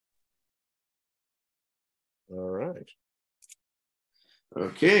All right.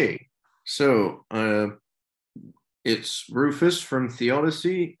 Okay. So it's Rufus from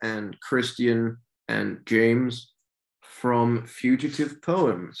Theodicy and Christian and James from Fugitive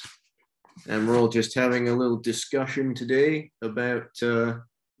Poems. And we're all just having a little discussion today about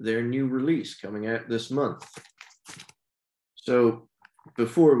their new release coming out this month. So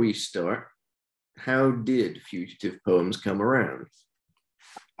before we start, how did Fugitive Poems come around?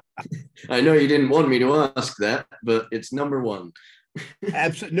 I know you didn't want me to ask that, but it's number one.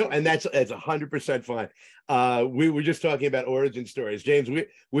 Absolutely. No, and that's 100% fine. We were just talking about origin stories. James,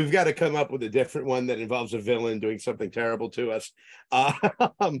 we've got to come up with a different one that involves a villain doing something terrible to us.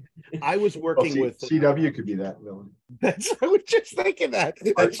 I was working with CW could be that villain. I was just thinking that.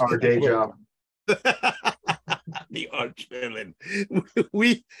 Our day job. The arch villain.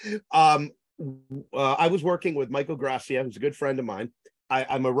 I was working with Michael Gracia, who's a good friend of mine.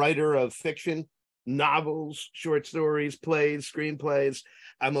 I'm a writer of fiction, novels, short stories, plays, screenplays.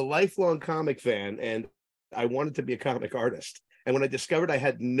 I'm a lifelong comic fan, and I wanted to be a comic artist. And when I discovered I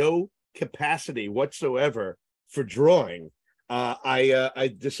had no capacity whatsoever for drawing,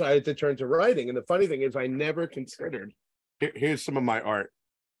 I decided to turn to writing. And the funny thing is, I never considered. Here's some of my art.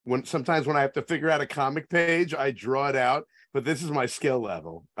 Sometimes when I have to figure out a comic page, I draw it out. But this is my skill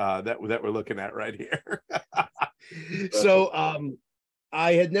level that we're looking at right here. So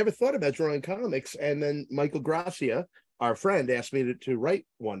I had never thought about drawing comics, and then Michael Gracia, our friend, asked me to write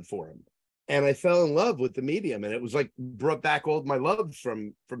one for him, and I fell in love with the medium, and it was like brought back all my love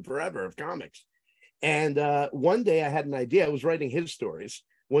from forever of comics. And one day I had an idea. I was writing his stories.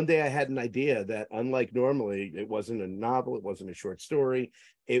 One day I had an idea that, unlike normally, it wasn't a novel, it wasn't a short story,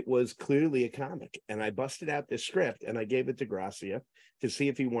 it was clearly a comic. And I busted out this script and I gave it to Gracia to see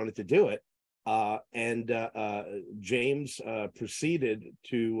if he wanted to do it. James proceeded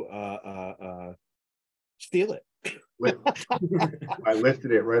to steal it. I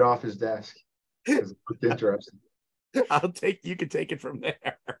lifted it right off his desk. It looked interesting. You can take it from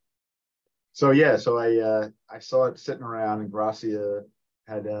there. So I saw it sitting around, and Gracia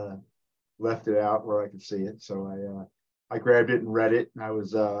had left it out where I could see it. So I grabbed it and read it, and I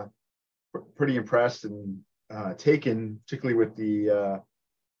was pretty impressed and taken, particularly with the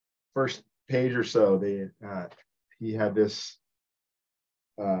first page or so. He had this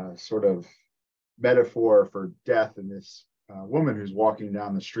sort of metaphor for death, and this woman who's walking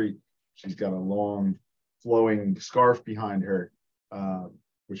down the street. She's got a long flowing scarf behind her,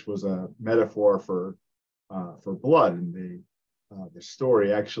 which was a metaphor for blood. And the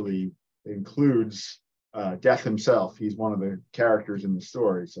story actually includes Death himself. He's one of the characters in the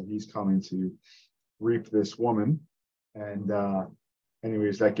story, so he's coming to reap this woman. And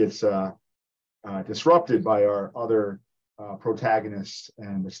anyways, that gets disrupted by our other protagonists,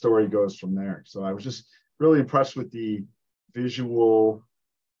 and the story goes from there. So I was just really impressed with the visual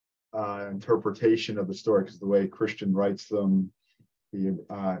interpretation of the story, because the way Christian writes them,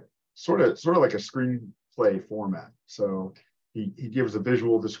 the sort of like a screenplay format. So he gives a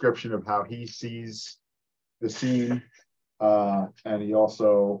visual description of how he sees the scene, and he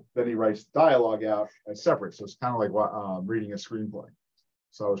writes dialogue out as separate. So it's kind of like reading a screenplay.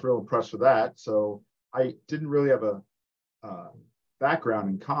 So I was real impressed with that. So I didn't really have a background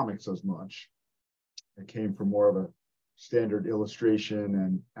in comics as much. I came from more of a standard illustration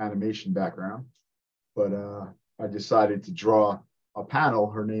and animation background, but I decided to draw a panel.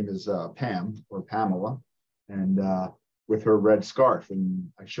 Her name is Pam, or Pamela, and with her red scarf, and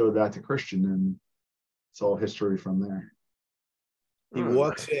I showed that to Christian, and it's all history from there. He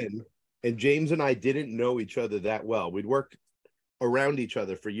walks in, and James and I didn't know each other that well. We'd worked around each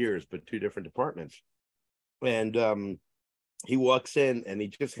other for years, but two different departments. And he walks in and he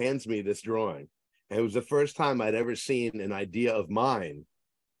just hands me this drawing. And it was the first time I'd ever seen an idea of mine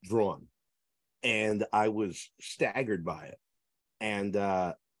drawn. And I was staggered by it. And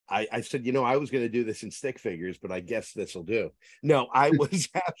I said, I was going to do this in stick figures, but I guess this will do. No, I was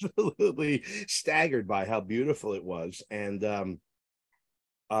absolutely staggered by how beautiful it was. And the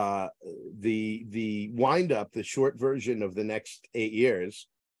wind up, the short version of the next 8 years,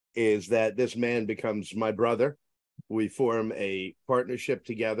 is that this man becomes my brother. We form a partnership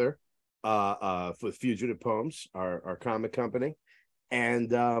together with Fugitive Poems, our comic company,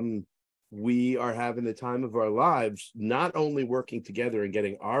 and we are having the time of our lives, not only working together and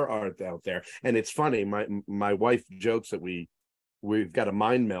getting our art out there. And it's funny, my wife jokes that we've got a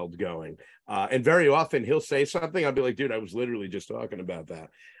mind meld going, and very often he'll say something, I'll be like, dude, I was literally just talking about that.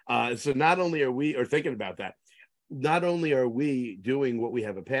 So not only are we thinking about that, not only are we doing what we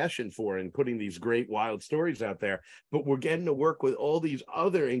have a passion for and putting these great wild stories out there, but we're getting to work with all these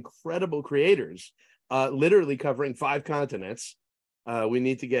other incredible creators literally covering 5 continents. We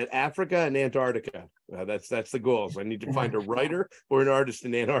need to get Africa and Antarctica. That's the goal. So I need to find a writer or an artist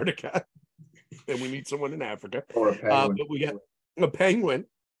in Antarctica. And we need someone in Africa. Or a penguin. But we got a penguin,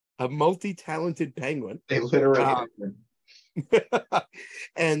 a multi-talented penguin. They literally.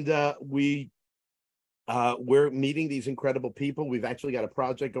 And we're meeting these incredible people. We've actually got a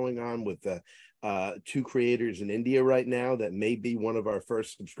project going on with 2 creators in India right now that may be one of our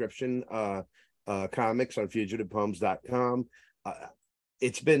first subscription comics on fugitivepoems.com.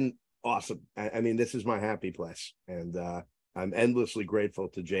 It's been awesome. I mean, this is my happy place, and I'm endlessly grateful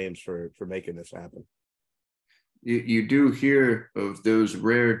to James for making this happen. You do hear of those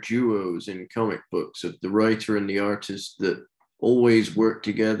rare duos in comic books of the writer and the artist that always work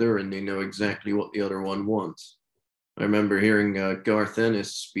together and they know exactly what the other one wants. I remember hearing Garth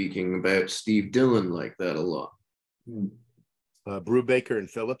Ennis speaking about Steve Dillon like that a lot. Brubaker and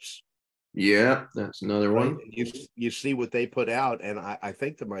Phillips. Yeah, that's another one. You see what they put out, and I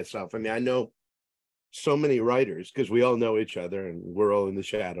think to myself, I mean, I know so many writers, because we all know each other and we're all in the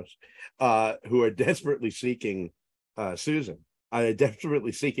shadows, who are desperately seeking Susan.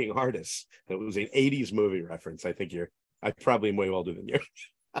 Desperately seeking artists. That was an 80s movie reference. I probably am way older than you.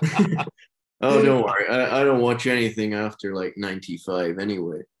 Oh, don't worry. I don't watch anything after like 95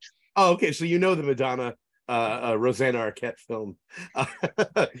 anyway. Oh, okay. So you know the Madonna Rosanna Arquette film.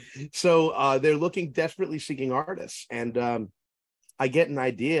 So they're desperately seeking artists. And I get an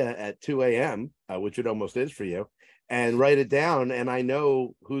idea at 2 a.m., which it almost is for you, and write it down. And I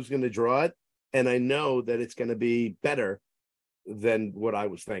know who's going to draw it. And I know that it's going to be better than what I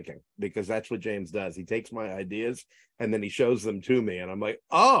was thinking, because that's what James does. He takes my ideas and then he shows them to me. And I'm like,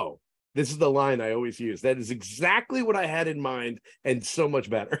 oh, this is the line I always use. That is exactly what I had in mind, and so much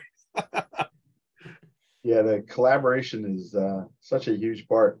better. Yeah, the collaboration is such a huge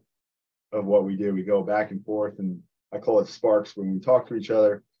part of what we do. We go back and forth, and I call it sparks. When we talk to each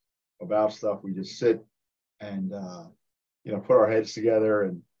other about stuff, we just sit and put our heads together,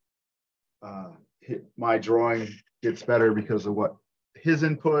 and my drawing gets better because of what his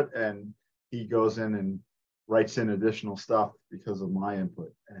input, and he goes in and writes in additional stuff because of my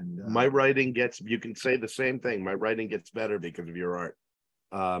input. And my writing you can say the same thing. My writing gets better because of your art.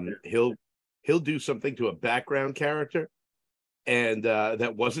 He'll do something to a background character, and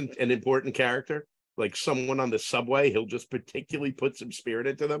that wasn't an important character, like someone on the subway. He'll just particularly put some spirit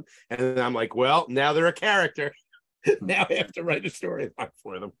into them, and I'm like, well, now they're a character. Now I have to write a storyline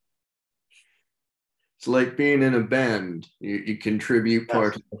for them. It's like being in a band. You contribute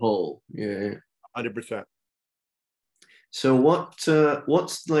part of the whole. Yeah, 100%. So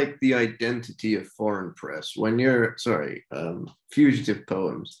what's like the identity of Foreign Press when you're Fugitive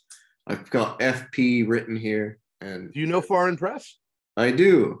Poems? I've got FP written here, and do you know Foreign Press? I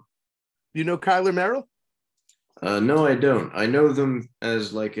do. You know Kyler Merrill? No, I don't. I know them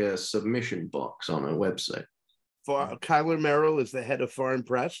as like a submission box on a website. Kyler Merrill is the head of Foreign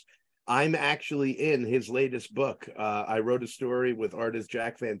Press. I'm actually in his latest book. I wrote a story with artist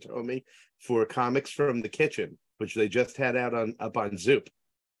Jack Fantoni for Comics from the Kitchen, which they just had out up on Zoop.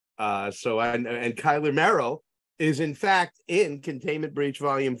 And Kyler Merrill is in fact in Containment Breach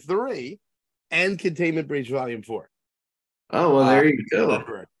Volume 3 and Containment Breach Volume 4. Oh, well, there you go.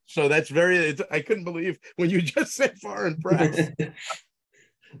 So that's I couldn't believe when you just said Foreign Press.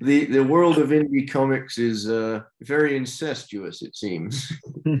 The world of indie comics is very incestuous, it seems.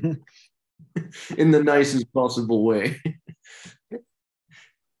 In the nicest possible way.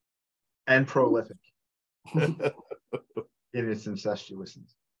 And prolific. In its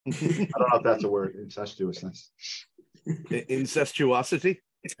incestuousness. I don't know if that's a word, incestuousness. Incestuosity?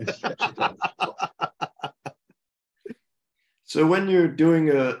 So when you're doing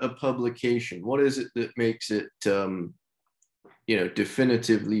a publication, what is it that makes it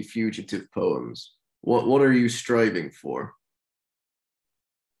definitively Fugitive Poems? What are you striving for?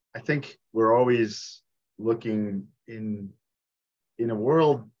 I think we're always looking in a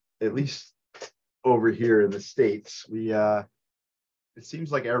world, at least over here in the States, it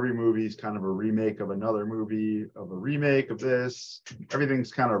seems like every movie is kind of a remake of another movie, of a remake of this.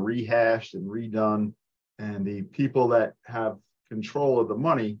 Everything's kind of rehashed and redone. And the people that have control of the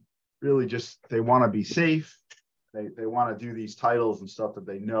money really they want to be safe. They want to do these titles and stuff that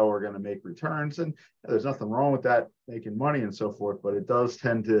they know are going to make returns. And there's nothing wrong with that, making money and so forth, but it does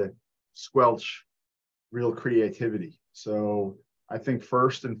tend to squelch real creativity. So I think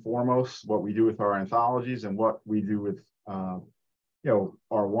first and foremost, what we do with our anthologies and what we do with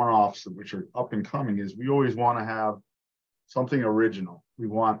our one-offs, which are up and coming, is we always want to have something original. We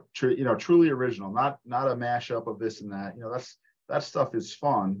want truly original, not a mashup of this and that. That stuff is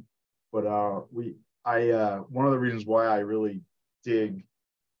fun, but one of the reasons why I really dig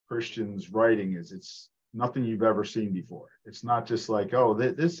Christian's writing is it's nothing you've ever seen before. It's not just like, oh,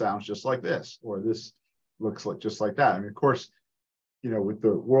 this sounds just like this, or this looks like just like that. I mean, of course, with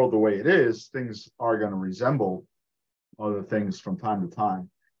the world the way it is, things are going to resemble other things from time to time,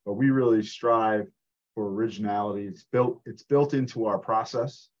 but we really strive for originality. It's built into our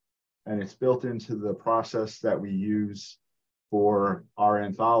process, and it's built into the process that we use for our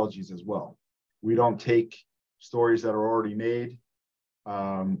anthologies as well. We don't take stories that are already made.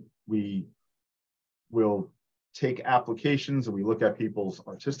 We will take applications and we look at people's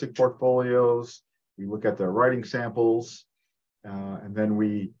artistic portfolios, we look at their writing samples, and then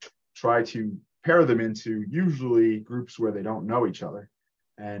we try to pair them into usually groups where they don't know each other,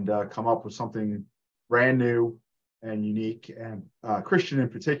 and come up with something brand new and unique. And Christian in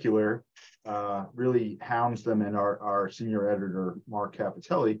particular really hounds them, and our senior editor, Mark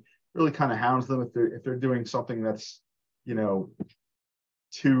Capitelli, really kind of hounds them if they're doing something that's,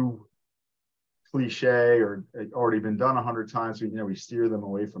 too cliche or already been done 100 times. We steer them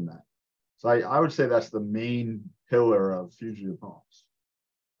away from that. So I would say that's the main pillar of Fugitive Poems.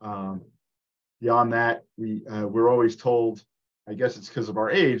 Beyond that, we're always told, I guess it's because of our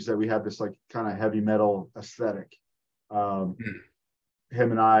age, that we have this like kind of heavy metal aesthetic. Him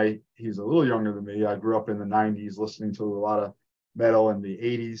and I, he's a little younger than me. I grew up in the 90s listening to a lot of metal in the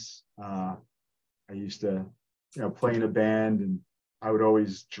 80s. I used to, play in a band, and I would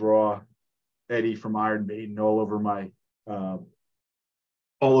always draw Eddie from Iron Maiden all over my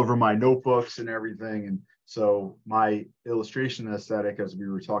notebooks and everything. And so my illustration aesthetic, as we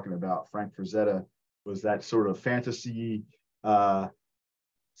were talking about, Frank Frazetta, was that sort of fantasy 70s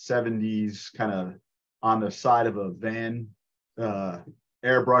kind of on the side of a van,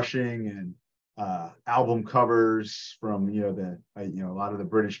 airbrushing and album covers from a lot of the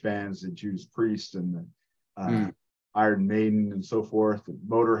British bands, the Judas Priest and the Iron Maiden and so forth, and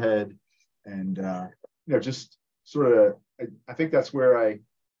Motorhead, and just sort of I think that's where I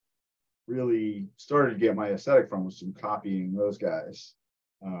really started to get my aesthetic from, was from copying those guys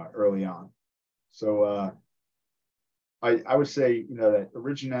early on. So I would say that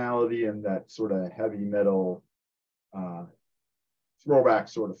originality and that sort of heavy metal throwback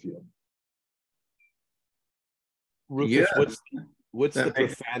sort of feel. Rufus, what's the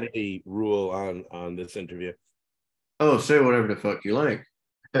profanity rule on this interview? Oh, say whatever the fuck you like.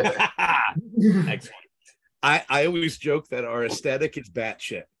 Excellent. I always joke that our aesthetic is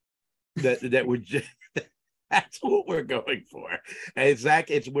batshit. That we're just, that's what we're going for. And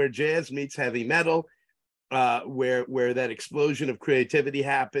it's where jazz meets heavy metal, where that explosion of creativity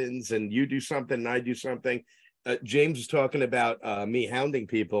happens, and you do something and I do something. James is talking about me hounding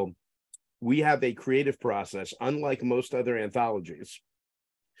people. We have a creative process, unlike most other anthologies.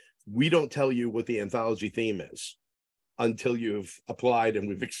 We don't tell you what the anthology theme is until you've applied and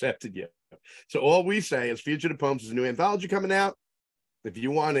we've accepted you. So all we say is Fugitive Poems is a new anthology coming out. If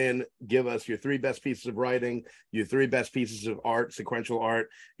you want in, give us your 3 best pieces of writing, your 3 best pieces of art, sequential art,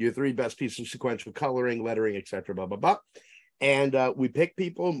 your 3 best pieces of sequential coloring, lettering, etc. Blah, blah, blah. And we pick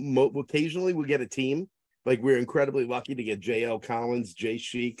people. Occasionally we get a team. Like, we're incredibly lucky to get J.L. Collins, Jay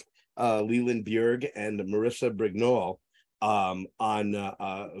Sheik, Leland Bjerg, and Marissa Brignall on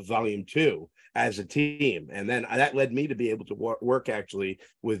volume 2 as a team. And then that led me to be able to work actually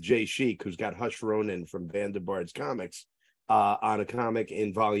with Jay Sheik, who's got Hush Ronan from Vanderbards Comics, on a comic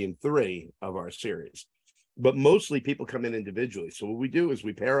in volume 3 of our series. But mostly people come in individually. So what we do is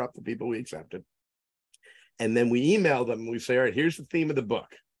we pair up the people we accepted, and then we email them and we say, all right, here's the theme of the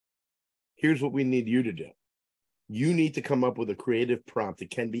book. Here's what we need you to do. You need to come up with a creative prompt.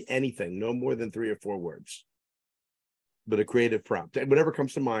 It can be anything, no more than 3 or 4 words, but a creative prompt. And whatever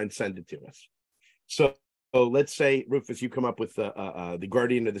comes to mind, send it to us. So let's say, Rufus, you come up with the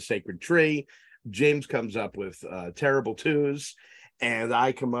Guardian of the Sacred Tree. James comes up with Terrible Twos, and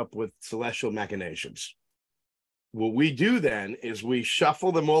I come up with Celestial Machinations. What we do then is we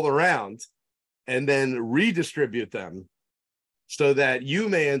shuffle them all around and then redistribute them, so that you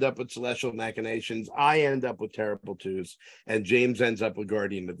may end up with Celestial Machinations, I end up with Terrible Twos, and James ends up with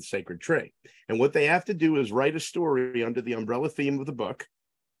Guardian of the Sacred Tree. And what they have to do is write a story under the umbrella theme of the book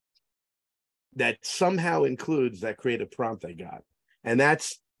that somehow includes that creative prompt they got. And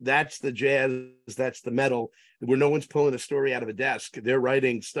that's the jazz, that's the metal, where no one's pulling a story out of a desk. They're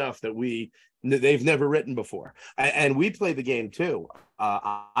writing stuff that they've never written before. And we play the game too.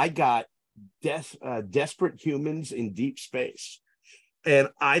 I got Desperate Humans in Deep Space, and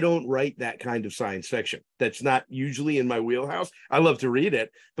I don't write that kind of science fiction. That's not usually in my wheelhouse. I love to read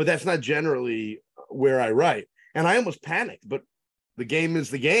it, but that's not generally where I write. And I almost panicked, but the game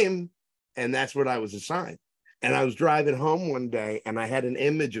is the game. And that's what I was assigned. And I was driving home one day and I had an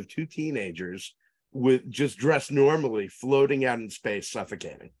image of two teenagers with just dressed normally floating out in space,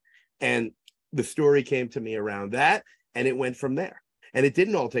 suffocating. And the story came to me around that, and it went from there. And it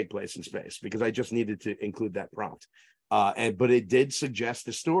didn't all take place in space because I just needed to include that prompt. But it did suggest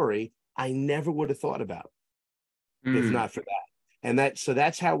a story I never would have thought about if not for that. And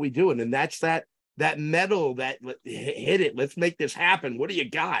that's how we do it. And that's that metal that hit it. Let's make this happen. What do you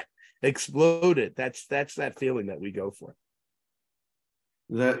got? Explode it. That's that feeling that we go for.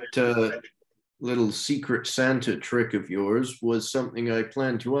 That little secret Santa trick of yours was something I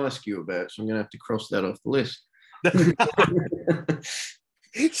planned to ask you about, so I'm gonna have to cross that off the list.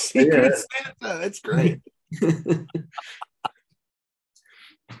 Secret Santa, that's great.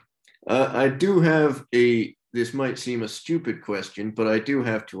 I do have this might seem a stupid question, but I do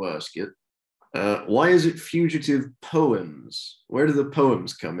have to ask it. Why is it Fugitive Poems? Where do the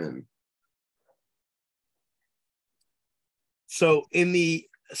poems come in? So in the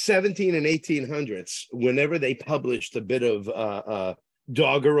 17 and 1800s, whenever they published a bit of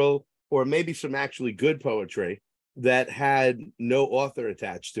doggerel or maybe some actually good poetry that had no author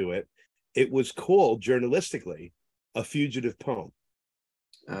attached to it, it was called journalistically a fugitive poem.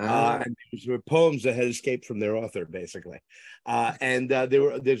 And these were poems that had escaped from their author, basically.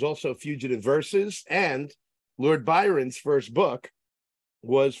 There's also fugitive verses, and Lord Byron's first book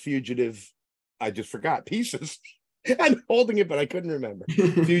was fugitive. I just forgot pieces. I'm holding it, but I couldn't remember.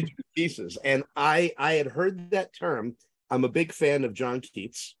 Fugitive pieces. And I had heard that term. I'm a big fan of John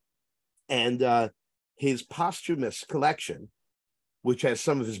Keats, and his posthumous collection, which has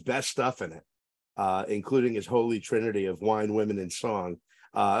some of his best stuff in it, including his Holy Trinity of Wine, Women, and Song,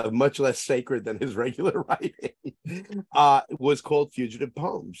 much less sacred than his regular writing, was called Fugitive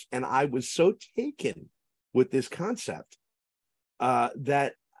Poems. And I was so taken with this concept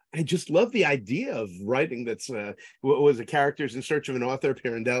that I just love the idea of writing that's, what was it, characters in search of an author,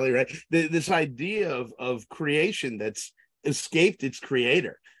 Pirandelli, right? This idea of creation that's escaped its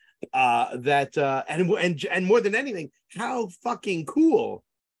creator. And more than anything, how fucking cool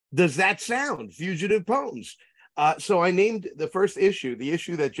does that sound? Fugitive Poems. So I named the first issue, the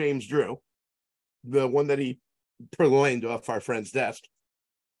issue that James drew, the one that he purloined off our friend's desk.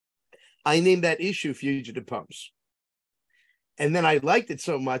 I named that issue Fugitive Poems. And then I liked it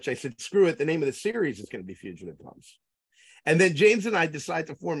so much, I said, screw it, the name of the series is going to be Fugitive Poems. And then James and I decided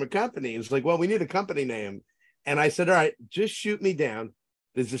to form a company. It's like, well, we need a company name. And I said, all right, just shoot me down.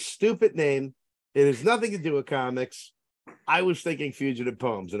 There's a stupid name. It has nothing to do with comics. I was thinking Fugitive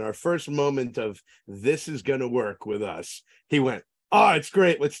Poems. And our first moment of this is going to work with us, he went, oh, it's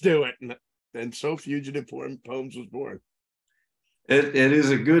great. Let's do it. And so Fugitive Poems was born. It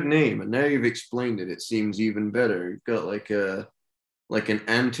is a good name, and now you've explained it, it seems even better. You've got like an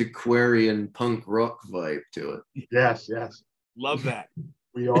antiquarian punk rock vibe to it. Yes. Love that.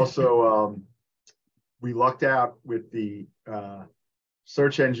 We also we lucked out with the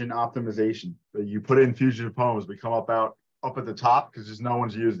search engine optimization. You put in Fugitive Poems, we come up at the top because just no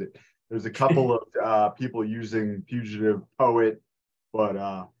one's used it. There's a couple of people using Fugitive Poet,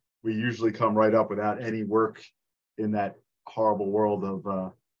 but we usually come right up without any work in that horrible world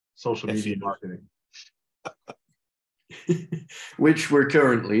of social media marketing, which we're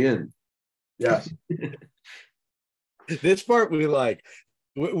currently in. Yes. This part we like.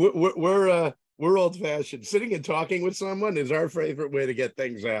 We're old-fashioned. Sitting and talking with someone is our favorite way to get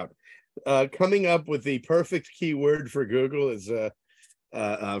things out. Coming up with the perfect keyword for Google is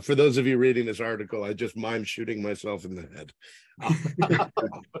for those of you reading this article, I just mime shooting myself in the head.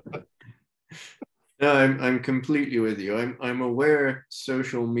 No, I'm completely with you. I'm aware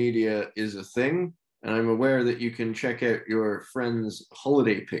social media is a thing, and I'm aware that you can check out your friends'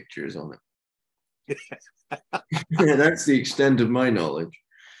 holiday pictures on it. That's the extent of my knowledge.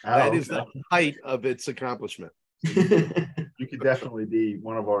 That is the height of its accomplishment. You could definitely be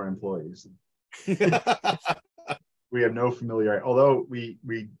one of our employees. We have no familiarity, although we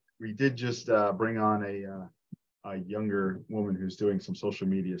did just bring on a younger woman who's doing some social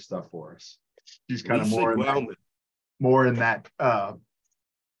media stuff for us. She's kind of more in that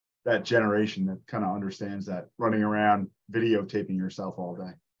that generation that kind of understands that running around videotaping yourself all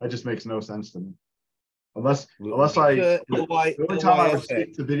day. That just makes no sense to me. Unless the only time I would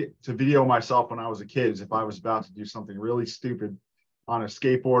stick to video myself when I was a kid is if I was about to do something really stupid on a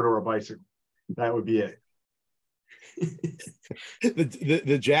skateboard or a bicycle. That would be it.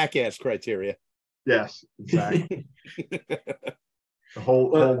 the jackass criteria. Yes, exactly. The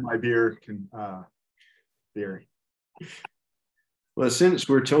whole my beer can theory. Well, since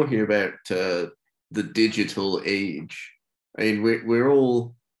we're talking about the digital age, I mean, we're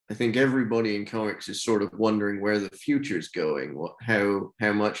all I think everybody in comics is sort of wondering where the future's going,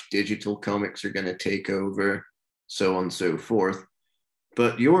 how much digital comics are going to take over, so on and so forth.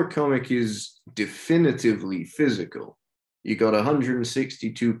 But your comic is definitively physical. You got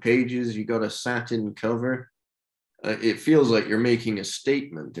 162 pages, you got a satin cover. It feels like you're making a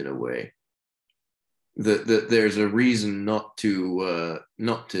statement in a way. That there's a reason not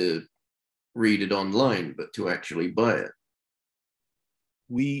to read it online, but to actually buy it.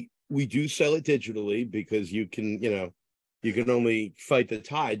 We do sell it digitally because you can only fight the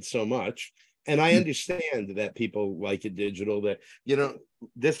tide so much. And I understand that people like it digital, that,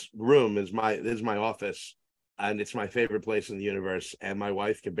 this room is my office, and it's my favorite place in the universe. And my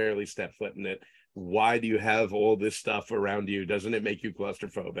wife can barely step foot in it. Why do you have all this stuff around you? Doesn't it make you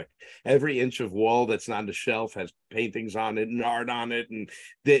claustrophobic? Every inch of wall that's not on the shelf has paintings on it and art on it. And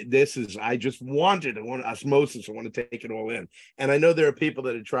I just want it. I want osmosis. I want to take it all in. And I know there are people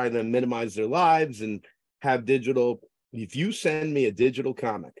that are trying to minimize their lives and have digital. If you send me a digital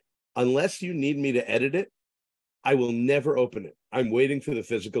comic, unless you need me to edit it, I will never open it. I'm waiting for the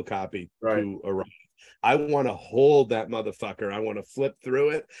physical copy to arrive. I want to hold that motherfucker. I want to flip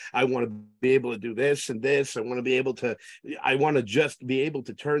through it. I want to be able to do this and this. I want to just be able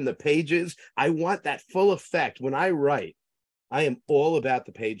to turn the pages. I want that full effect. When I write, I am all about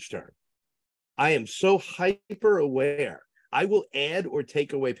the page turn. I am so hyper aware. I will add or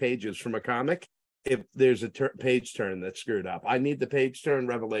take away pages from a comic if there's a page turn that's screwed up. I need the page turn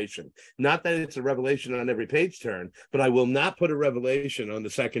revelation. Not that it's a revelation on every page turn, but I will not put a revelation on the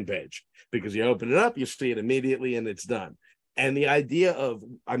second page, because you open it up, you see it immediately, and it's done. And the idea of,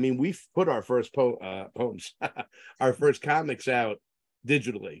 we've put our first poems, our first comics out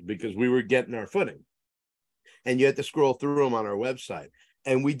digitally because we were getting our footing. And you had to scroll through them on our website.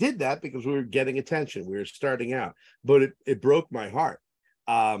 And we did that because we were getting attention. We were starting out. But it broke my heart.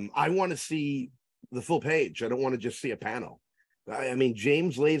 I want to see the full page. I don't want to just see a panel.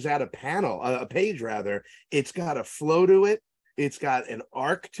 James lays out a page rather. It's got a flow to it. It's got an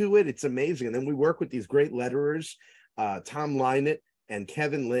arc to it. It's amazing. And then we work with these great letterers, Tom Lynett and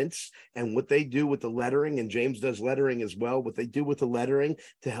Kevin Lintz, and what they do with the lettering, and James does lettering as well, what they do with the lettering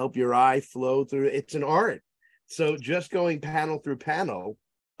to help your eye flow through. It's an art. So just going panel through panel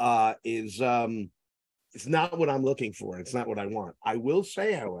is it's not what I'm looking for. It's not what I want. I will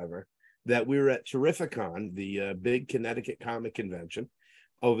say, however, that we were at Terrificon, the big Connecticut comic convention,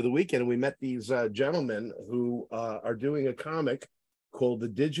 over the weekend, and we met these gentlemen who are doing a comic called The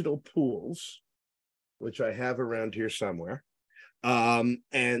Digital Pools, which I have around here somewhere. And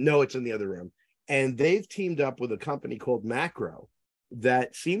no, it's in the other room. And they've teamed up with a company called Macro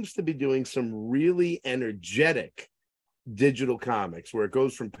that seems to be doing some really energetic digital comics where it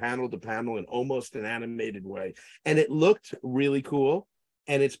goes from panel to panel in almost an animated way. And it looked really cool.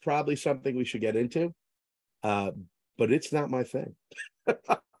 And it's probably something we should get into. But it's not my thing.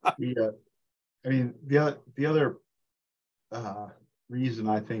 Yeah. The other reason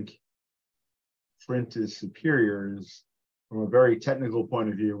I think print is superior is from a very technical point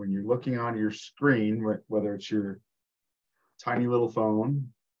of view. When you're looking on your screen, whether it's your tiny little phone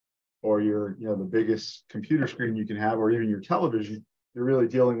or your, the biggest computer screen you can have, or even your television, you're really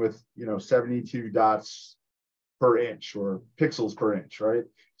dealing with, 72 dots per inch or pixels per inch, right?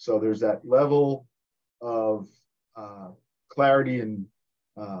 So there's that level of clarity and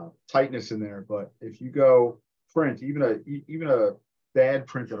tightness in there. But if you go print, even a bad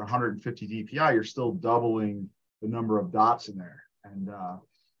print at 150 DPI, you're still doubling the number of dots in there. And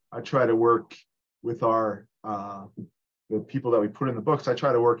I try to work with the people that we put in the books. I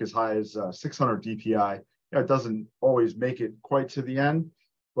try to work as high as 600 DPI. It doesn't always make it quite to the end,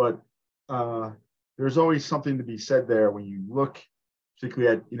 but there's always something to be said there when you look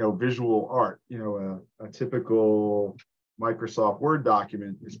particularly at visual art. A typical Microsoft Word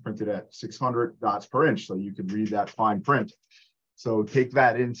document is printed at 600 dots per inch, so you can read that fine print. So take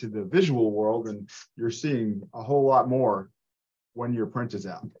that into the visual world, and you're seeing a whole lot more when your print is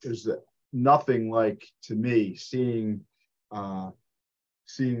out. There's nothing like, to me, seeing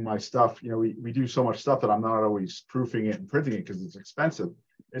my stuff. We do so much stuff that I'm not always proofing it and printing it because it's expensive.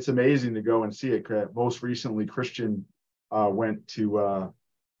 It's amazing to go and see it. Most recently, Christian went to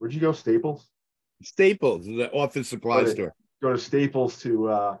where'd you go? Staples, the office supply store. Go to Staples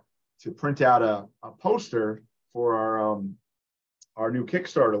to print out a poster for our new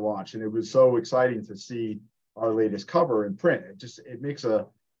Kickstarter launch, and it was so exciting to see our latest cover in print. It makes a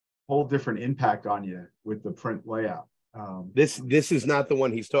whole different impact on you with the print layout. This is not the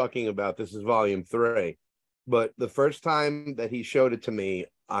one he's talking about. This is volume 3. But the first time that he showed it to me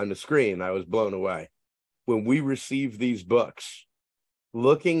on the screen, I was blown away. When we received these books,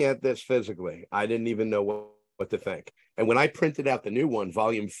 looking at this physically, I didn't even know what to think. And when I printed out the new one,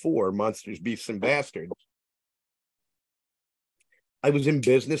 volume 4, Monsters, Beasts, and Bastards, I was in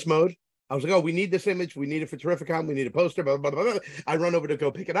business mode. I was like, oh, we need this image. We need it for Terrificon. We need a poster. Blah, blah, blah, blah. I run over to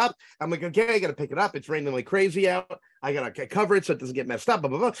go pick it up. I'm like, okay, I got to pick it up. It's raining like crazy out. I got to cover it so it doesn't get messed up. Blah,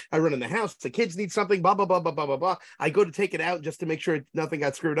 blah, blah. I run in the house. The kids need something. Blah, blah, blah, blah, blah, blah, blah. I go to take it out just to make sure nothing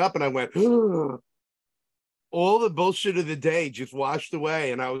got screwed up. And I went, all the bullshit of the day just washed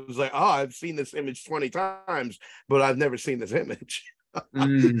away. And I was like, oh, I've seen this image 20 times, but I've never seen this image.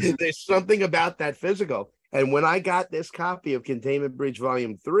 There's something about that physical. And when I got this copy of Containment Breach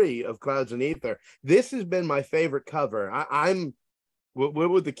Volume 3 of Clouds and Ether, this has been my favorite cover. I'm, what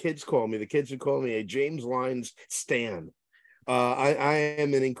would the kids call me? The kids would call me a James Lyons stan. I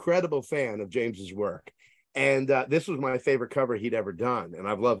am an incredible fan of James's work. And this was my favorite cover he'd ever done. And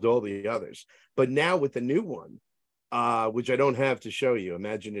I've loved all the others. But now with the new one, which I don't have to show you,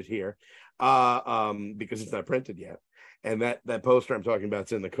 imagine it here, because it's not printed yet. And that poster I'm talking about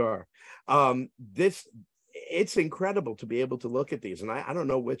is in the car. It's incredible to be able to look at these. And I don't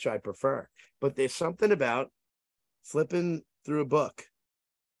know which I prefer, but there's something about flipping through a book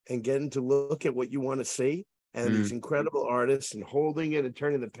and getting to look at what you want to see. And these incredible artists and holding it and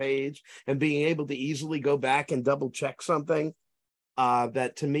turning the page and being able to easily go back and double check something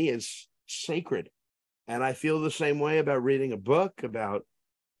that to me is sacred. And I feel the same way about reading a book, about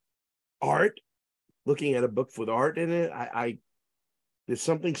art, looking at a book with art in it. There's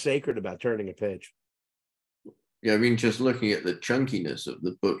something sacred about turning a page. Yeah, I mean, just looking at the chunkiness of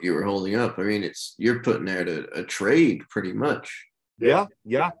the book you were holding up, I mean, you're putting out a trade pretty much. Yeah.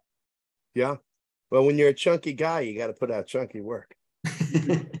 Well, when you're a chunky guy, you got to put out chunky work.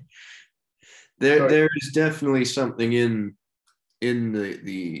 There is definitely something in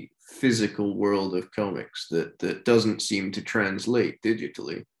the physical world of comics that doesn't seem to translate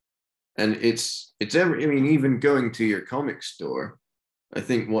digitally. And even going to your comic store, I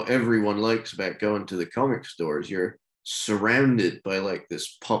think what everyone likes about going to the comic store is you're surrounded by like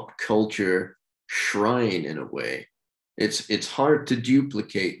this pop culture shrine in a way. It's hard to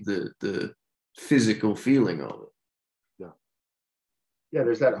duplicate the physical feeling of it. Yeah,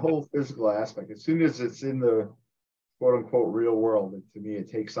 there's that whole physical aspect. As soon as it's in the quote unquote real world, to me, it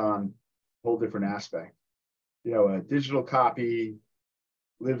takes on a whole different aspect. You know, a digital copy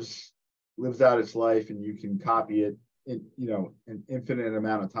lives out its life, and you can copy it an infinite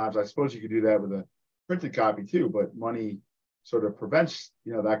amount of times. I suppose you could do that with a printed copy too, but money sort of prevents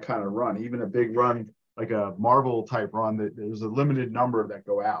that kind of run. Even a big run like a Marvel type run, that there's a limited number that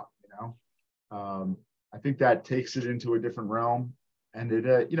go out. I think that takes it into a different realm. And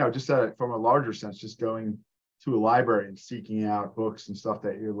it just from a larger sense, just going to a library and seeking out books and stuff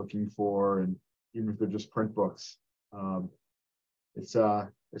that you're looking for, and even if they're just print books, it's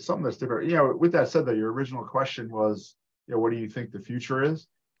something that's different. With that said, though, your original question was, what do you think the future is?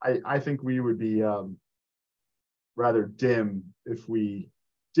 I think we would be rather dim if we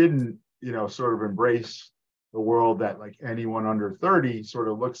didn't, sort of embrace the world that like anyone under 30 sort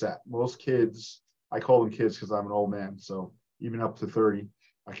of looks at. Most kids, I call them kids because I'm an old man, so even up to 30,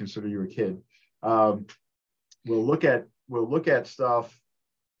 I consider you a kid. We'll look at stuff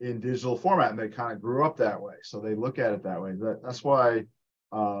in digital format, and they kind of grew up that way, so they look at it that way. That's why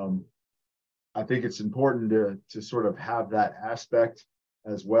I think it's important to sort of have that aspect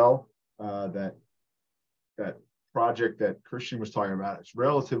as well. That project that Christian was talking about, it's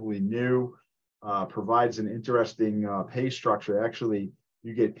relatively new, provides an interesting pay structure. Actually,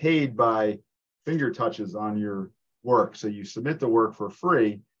 you get paid by finger touches on your work. So you submit the work for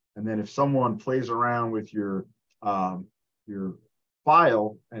free, and then if someone plays around with your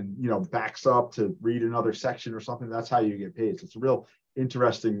file and backs up to read another section or something, that's how you get paid. So it's a real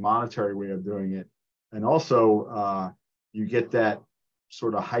interesting monetary way of doing it. And also you get that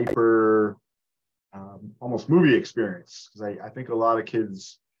sort of hyper almost movie experience, because I think a lot of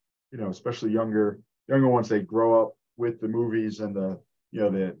kids, especially younger ones, they grow up with the movies and the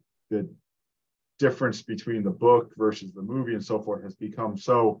difference between the book versus the movie and so forth has become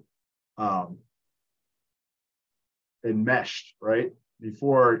so enmeshed, right?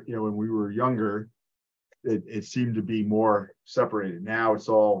 Before, when we were younger, it seemed to be more separated. Now it's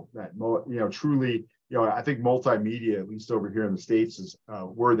all that, truly, I think multimedia, at least over here in the States, is a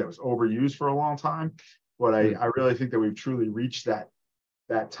word that was overused for a long time. But I really think that we've truly reached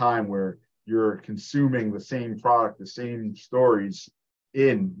that time where you're consuming the same product, the same stories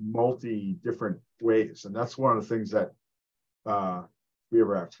in multi different ways. And that's one of the things that if we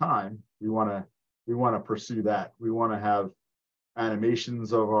ever have time, we want to pursue that. We want to have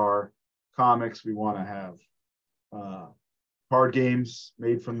animations of our comics. We want to have card games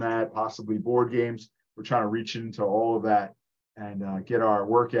made from that, possibly board games. We're trying to reach into all of that and get our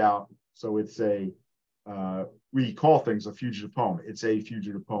work out. So it's we call things a fugitive poem. It's a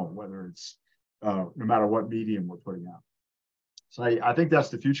fugitive poem, whether it's no matter what medium we're putting out. So I think that's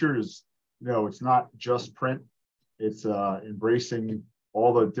the future. Is it's not just print. It's embracing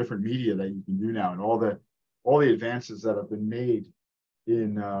all the different media that you can do now, and all the advances that have been made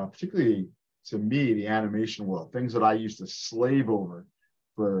in particularly to me the animation world. Things that I used to slave over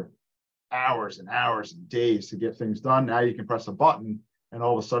for hours and hours and days to get things done. Now you can press a button and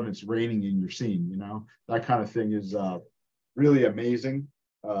all of a sudden it's raining in your scene. That kind of thing is really amazing,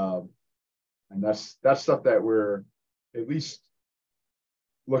 and that's stuff that we're at least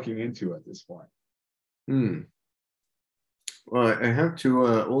looking into at this point. Well, I have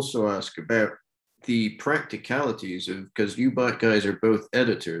to also ask about the practicalities of, because you guys are both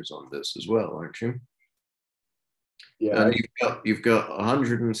editors on this as well, aren't you? Yeah. And you've got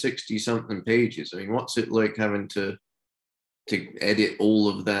 160 something pages. I mean, what's it like having to edit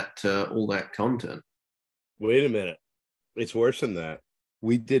all that content? Wait a minute. It's worse than that.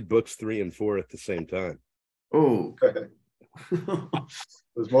 We did books 3 and 4 at the same time. Oh. It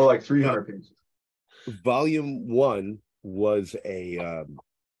was more like 300 pages. Volume 1 was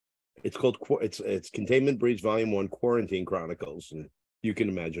it's Containment Breach Volume 1 Quarantine Chronicles, and you can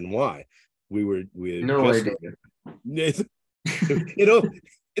imagine why. No idea. It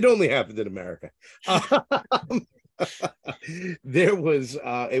only happened in America. It was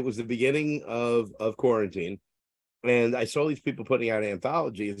the beginning of quarantine, and I saw these people putting out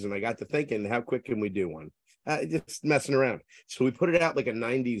anthologies, and I got to thinking, how quick can we do one? Just messing around. So we put it out like a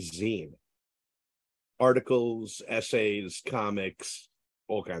 90s zine. Articles, essays, comics,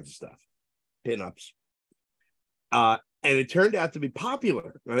 all kinds of stuff, pinups. And it turned out to be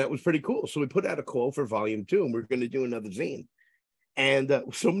popular, and that was pretty cool. So we put out a call for volume 2, and we're going to do another zine. And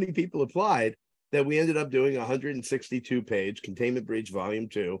so many people applied that we ended up doing a 162-page Containment Breach Volume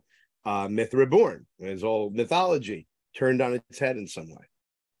 2, Myth Reborn. It's all mythology turned on its head in some way.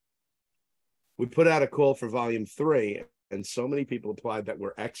 We put out a call for Volume 3, and so many people applied that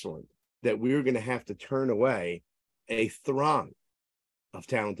were excellent that we were going to have to turn away a throng of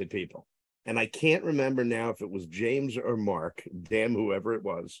talented people. And I can't remember now if it was James or Mark, damn whoever it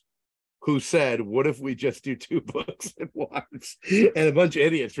was, who said, what if we just do 2 books at once? And a bunch of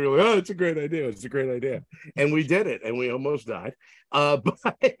idiots were like, oh, it's a great idea. It's a great idea. And we did it, and we almost died. But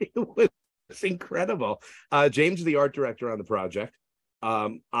it was incredible. James is the art director on the project.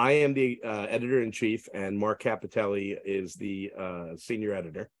 I am the editor-in-chief, and Mark Capitelli is the senior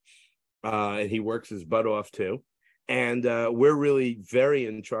editor. And he works his butt off too. And we're really very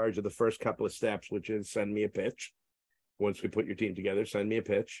in charge of the first couple of steps, which is send me a pitch. Once we put your team together, send me a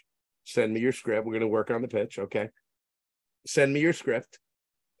pitch. Send me your script. We're going to work on the pitch. Okay. Send me your script.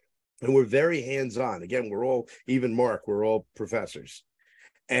 And we're very hands-on. Again, even Mark, we're all professors.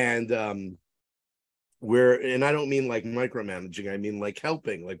 And and I don't mean like micromanaging, I mean like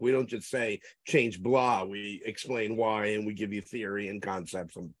helping. Like we don't just say change blah, we explain why, and we give you theory and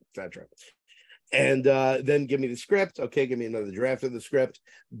concepts, etc. And then give me the script. Okay, give me another draft of the script.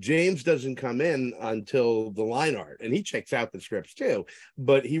 James doesn't come in until the line art, and he checks out the scripts too,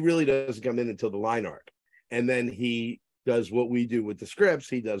 but he really doesn't come in until the line art. And then he does what we do with the scripts,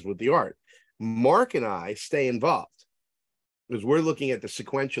 he does with the art. Mark and I stay involved, because we're looking at the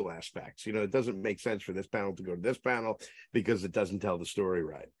sequential aspects. It doesn't make sense for this panel to go to this panel because it doesn't tell the story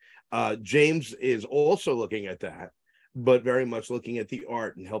right. James is also looking at that, but very much looking at the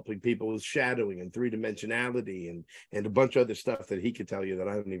art and helping people with shadowing and 3-dimensionality and a bunch of other stuff that he could tell you that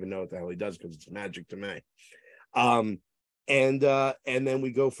I don't even know what the hell he does, because it's magic to me. And then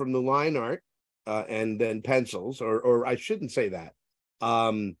we go from the line art and then pencils, or I shouldn't say that,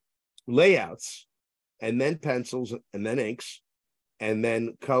 layouts, and then pencils, and then inks, and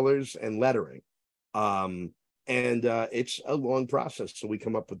then colors and lettering. And it's a long process. So we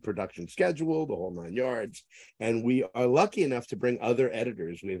come up with production schedule, the whole 9 yards. And we are lucky enough to bring other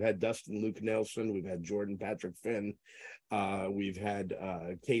editors. We've had Dustin Luke Nelson. We've had Jordan Patrick Finn. We've had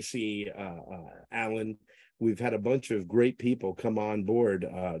Casey Allen. We've had a bunch of great people come on board.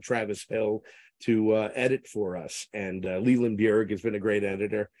 Travis Hill to edit for us. And Leland Bjerg has been a great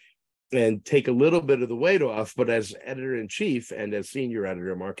editor and take a little bit of the weight off. But as editor-in-chief and as senior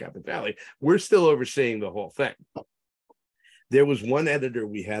editor, Mark Capitelli, we're still overseeing the whole thing. There was one editor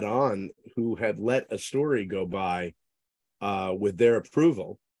we had on who had let a story go by with their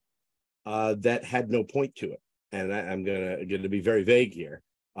approval that had no point to it. And I'm gonna be very vague here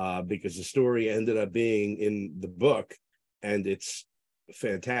because the story ended up being in the book, and it's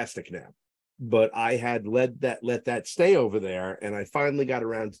fantastic now. but I had let that stay over there, and I finally got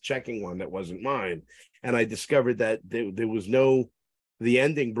around to checking one that wasn't mine, and I discovered that there was the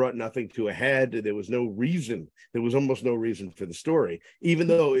ending brought nothing to a head. There was no reason. There was almost no reason for the story, even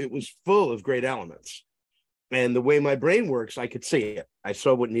though it was full of great elements. And the way my brain works, I could see it. I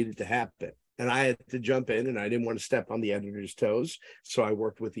saw what needed to happen, and I had to jump in, and I didn't want to step on the editor's toes, so I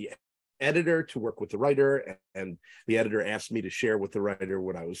worked with the editor to work with the writer, and the editor asked me to share with the writer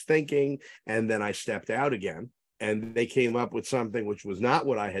what I was thinking, and then I stepped out again, and they came up with something which was not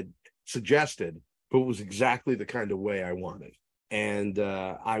what I had suggested, but was exactly the kind of way I wanted. And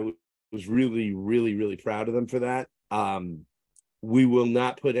I was really, really, really proud of them for that. We will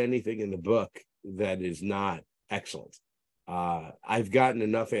not put anything in the book that is not excellent. I've gotten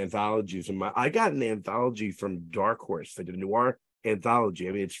enough anthologies. I got an anthology from Dark Horse for the noir anthology.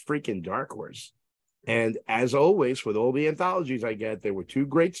 I mean, it's freaking Dark Horse. And as always, with all the anthologies I get, there were 2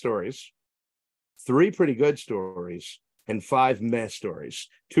 great stories, 3 pretty good stories, and 5 meh stories,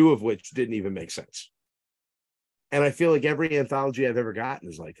 2 of which didn't even make sense. And I feel like every anthology I've ever gotten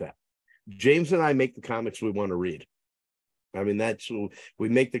is like that. James and I make the comics we want to read. I mean, we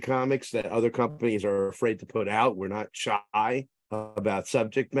make the comics that other companies are afraid to put out. We're not shy about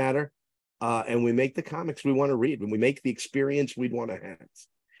subject matter. And we make the comics we want to read, and we make the experience we'd want to have.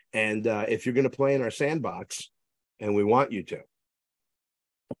 And if you're going to play in our sandbox, and we want you to,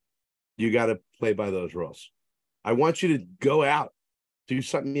 you got to play by those rules. I want you to go out, do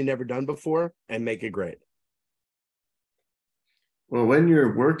something you've never done before, and make it great. Well, when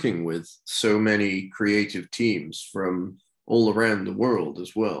you're working with so many creative teams from all around the world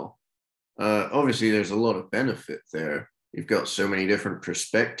as well, obviously there's a lot of benefit there. You've got so many different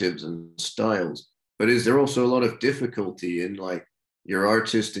perspectives and styles, but is there also a lot of difficulty in like your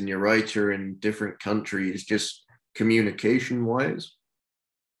artist and your writer in different countries, just communication wise?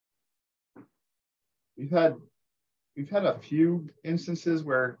 We've had a few instances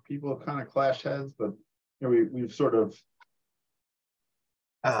where people have kind of clashed heads, but we've sort of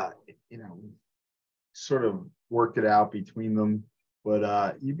sort of worked it out between them.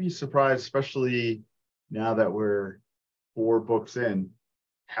 But you'd be surprised, especially now that we're 4 books in,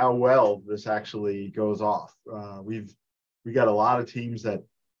 how well this actually goes off. We got a lot of teams that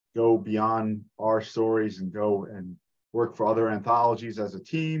go beyond our stories and go and work for other anthologies as a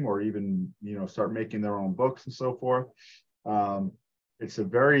team, or even start making their own books and so forth. It's a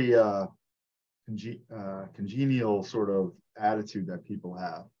very congenial sort of attitude that people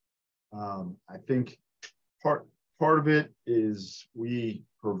have. I think part of it is we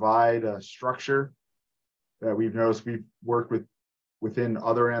provide a structure that we've noticed. We've worked within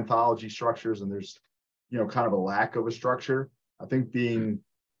other anthology structures, and there's kind of a lack of a structure. I think being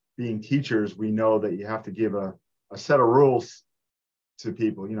teachers, we know that you have to give a set of rules to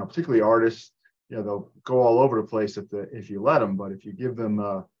people, particularly artists. They'll go all over the place if you let them, but if you give them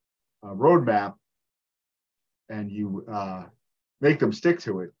a roadmap and you make them stick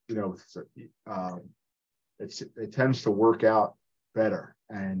to it, it tends to work out better.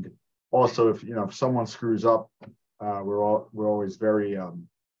 And also, if someone screws up, we're always very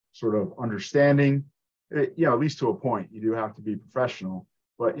sort of understanding. At least to a point. You do have to be professional,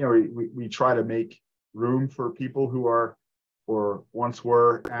 but we try to make room for people who are or once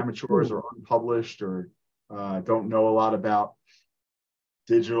were amateurs or unpublished or don't know a lot about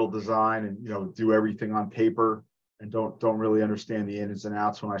digital design and do everything on paper and don't really understand the ins and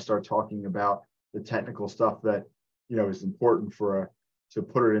outs when I start talking about the technical stuff that is important to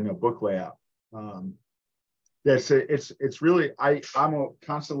put it in a book layout. It's really I'm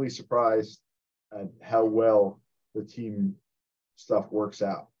constantly surprised at how well the team stuff works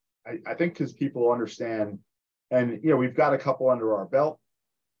out. I think because people understand, and we've got a couple under our belt.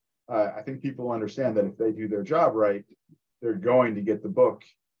 I think people understand that if they do their job right, they're going to get the book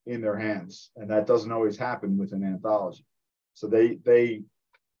in their hands, and that doesn't always happen with an anthology. So they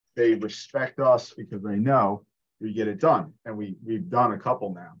respect us because they know we get it done, and we've done a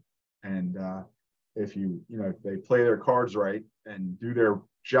couple now. And if they play their cards right and do their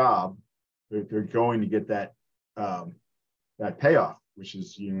job, they're going to get that payoff, which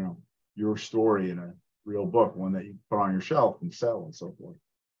is your story in a real book, one that you put on your shelf and sell and so forth.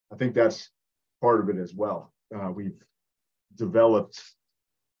 I think that's part of it as well. We've developed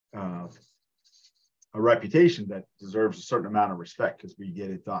a reputation that deserves a certain amount of respect because we get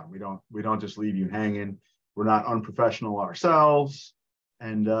it done. We don't just leave you hanging. We're not unprofessional ourselves,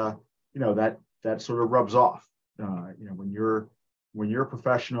 and that sort of rubs off. When you're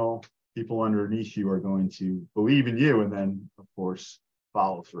professional, people underneath you are going to believe in you and then, of course,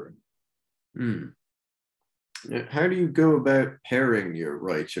 follow through. How do you go about pairing your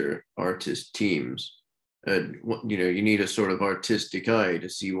writer artist teams? You need a sort of artistic eye to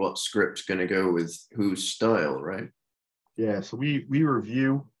see what script's going to go with whose style, right? Yeah, so we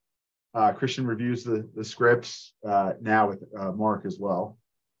review. Christian reviews the scripts now with Mark as well.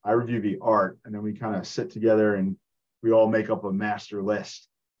 I review the art, and then we kind of sit together and we all make up a master list.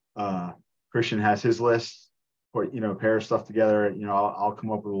 Christian has his list, pair stuff together. I'll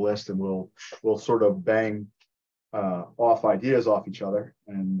come up with a list, and we'll sort of bang off ideas off each other,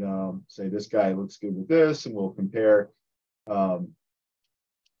 and say this guy looks good with this, and we'll compare,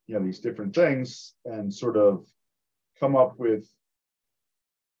 these different things, and sort of come up with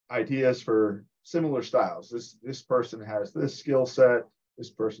ideas for similar styles. This person has this skill set. This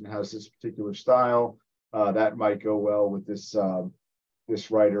person has this particular style that might go well with this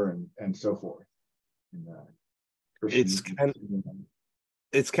writer, and so forth. And,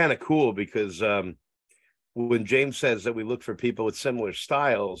 it's kind of cool because when James says that we look for people with similar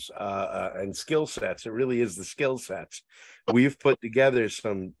styles and skill sets, it really is the skill sets. We've put together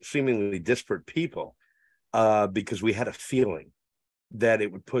some seemingly disparate people because we had a feeling that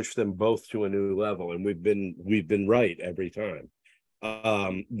it would push them both to a new level, and we've been right every time.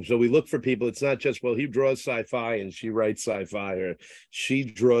 So we look for people. It's not just, well, he draws sci-fi and she writes sci-fi, or she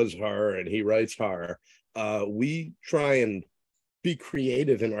draws horror and he writes horror. We try and be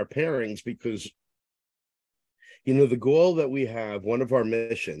creative in our pairings because the goal that we have, one of our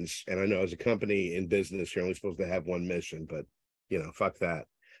missions, and I know as a company in business, you're only supposed to have one mission, but fuck that.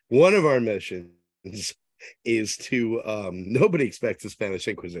 One of our missions is to nobody expects the Spanish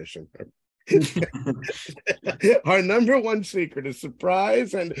Inquisition. Our number one secret is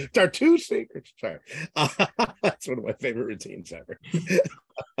surprise, and it's our two secrets. Sorry, that's one of my favorite routines ever.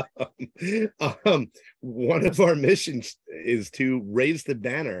 One of our missions is to raise the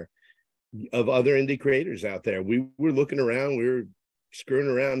banner of other indie creators out there. We were looking around, we were screwing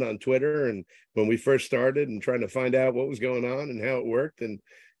around on Twitter, and when we first started and trying to find out what was going on and how it worked, and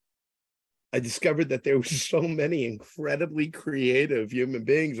I discovered that there were so many incredibly creative human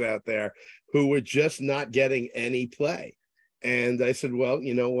beings out there who were just not getting any play. And I said, well,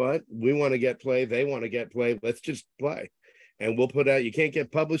 you know what? We want to get play. They want to get play. Let's just play. And we'll put out, you can't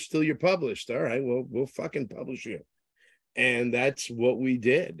get published till you're published. All right, well, we'll fucking publish you. And that's what we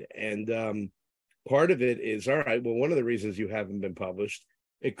did. And part of it is, all right, well, one of the reasons you haven't been published,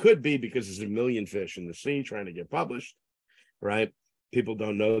 it could be because there's a million fish in the sea trying to get published, right? People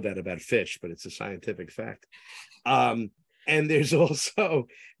don't know that about fish, but it's a scientific fact. And there's also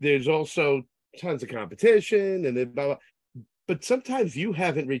tons of competition, and then blah, blah. But sometimes you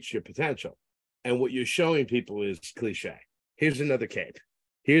haven't reached your potential, and what you're showing people is cliche. Here's another cape.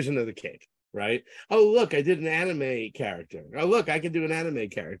 Here's another cape. Right? Oh, look, I did an anime character. Oh, look, I can do an anime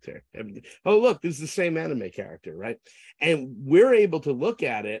character. Oh, look, this is the same anime character, right? And we're able to look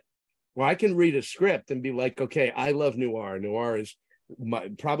at it. Well, I can read a script and be like, okay, I love noir. Noir is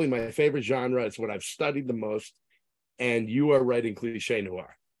probably my favorite genre. It's what I've studied the most. And you are writing cliche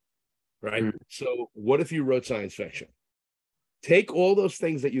noir, right? Mm-hmm. So what if you wrote science fiction? Take all those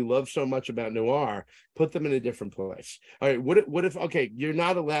things that you love so much about noir, put them in a different place. All right, what if, okay, you're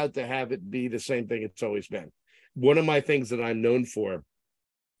not allowed to have it be the same thing it's always been. One of my things that I'm known for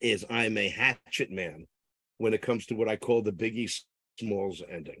is I'm a hatchet man when it comes to what I call the Biggie Smalls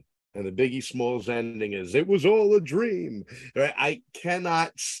ending. And the Biggie Smalls ending is, it was all a dream. Right? I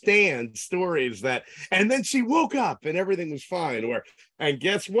cannot stand stories that, and then she woke up and everything was fine. Or, and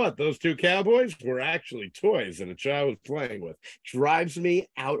guess what? Those two cowboys were actually toys that a child was playing with. Drives me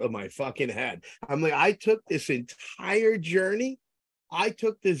out of my fucking head. I'm like, I took this entire journey. I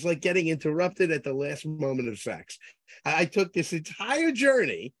took this like getting interrupted at the last moment of sex. I took this entire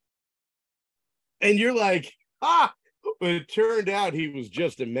journey, and you're like, ah, but it turned out he was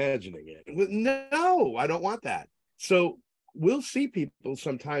just imagining it. No, I don't want that. So we'll see people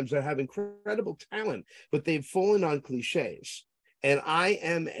sometimes that have incredible talent, but they've fallen on cliches. And I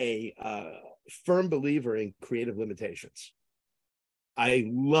am a firm believer in creative limitations. I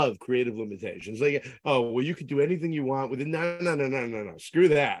love creative limitations. Like, oh, well, you could do anything you want with it. No. Screw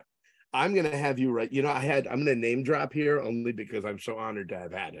that. I'm going to have you write, I'm going to name drop here only because I'm so honored to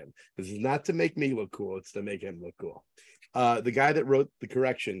have had him. This is not to make me look cool. It's to make him look cool. The guy that wrote the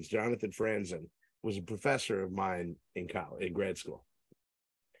corrections, Jonathan Franzen, was a professor of mine in grad school.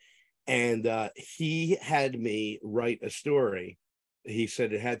 And he had me write a story. He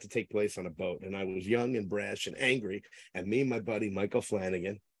said it had to take place on a boat. And I was young and brash and angry. And me and my buddy, Michael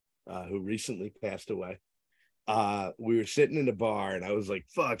Flanagan, who recently passed away, we were sitting in a bar, and I was like,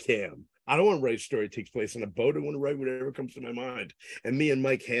 fuck him. I don't want to write a story that takes place on a boat. I want to write whatever comes to my mind. And me and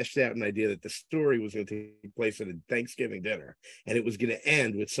Mike hashed out an idea that the story was going to take place at a Thanksgiving dinner, and it was going to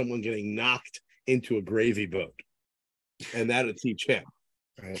end with someone getting knocked into a gravy boat, and that'll teach him.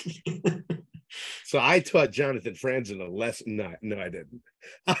 Right? So I taught Jonathan Franzen a lesson. No, I didn't.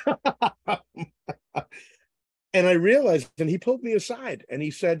 And I realized, and he pulled me aside, and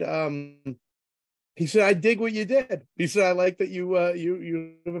he said, I dig what you did. He said, I like that you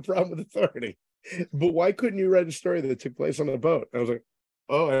have a problem with authority, but why couldn't you write a story that took place on a boat? I was like,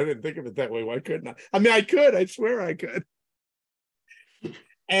 oh, I didn't think of it that way. Why couldn't I? I mean, I could. I swear I could.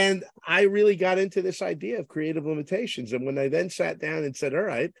 And I really got into this idea of creative limitations. And when I then sat down and said, all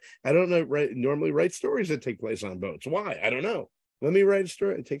right, I don't normally write stories that take place on boats. Why? I don't know. Let me write a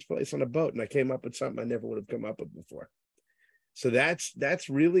story that takes place on a boat. And I came up with something I never would have come up with before. So that's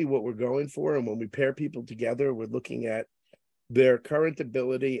really what we're going for. And when we pair people together, we're looking at their current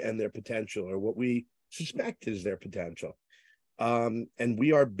ability and their potential, or what we suspect is their potential. And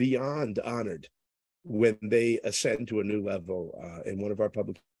we are beyond honored when they ascend to a new level in one of our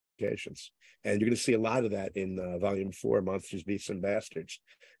publications. And you're going to see a lot of that in volume 4, Monsters, Beasts, and Bastards.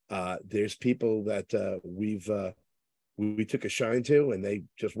 There's people that we took a shine to, and they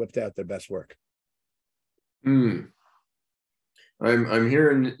just whipped out their best work. I'm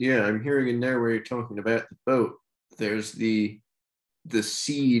hearing in there where you're talking about the boat. There's the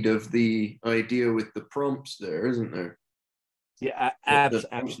seed of the idea with the prompts there, isn't there? Yeah,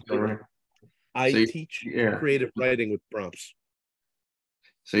 absolutely. I teach creative writing with prompts.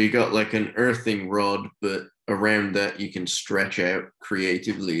 So you got like an earthing rod, but around that you can stretch out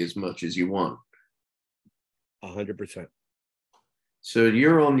creatively as much as you want. 100%. So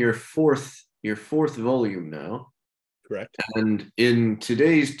you're on your fourth volume now. Correct. And in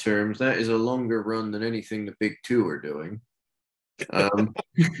today's terms, that is a longer run than anything the big two are doing. I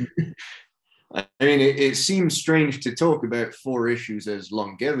mean, it seems strange to talk about 4 issues as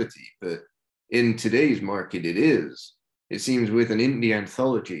longevity, but in today's market, it is. It seems with an indie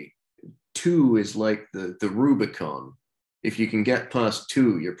anthology, 2 is like the Rubicon. If you can get past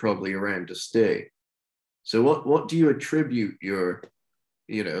 2, you're probably around to stay. So what do you attribute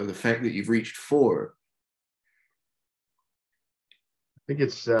the fact that you've reached 4? I think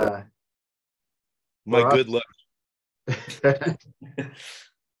it's my good luck.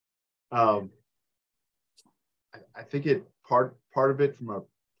 I think part of it from a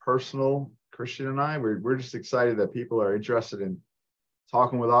personal, Christian and I, we're just excited that people are interested in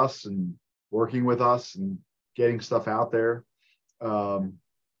talking with us and working with us and getting stuff out there. Part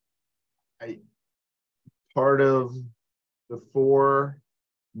of the 4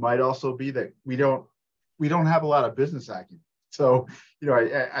 might also be that we don't have a lot of business acumen. So,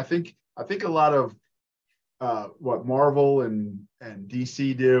 I think a lot of what Marvel and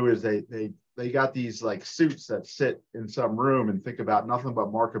DC do is they got these like suits that sit in some room and think about nothing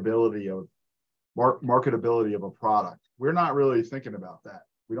but marketability of a product. We're not really thinking about that.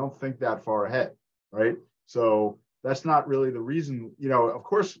 We don't think that far ahead, right? So that's not really the reason. Of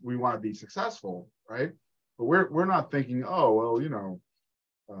course we want to be successful, right? But we're not thinking, oh well,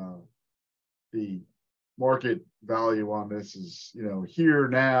 the market value on this is here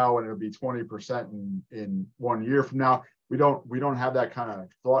now and it'll be 20% in 1 year from now. We don't have that kind of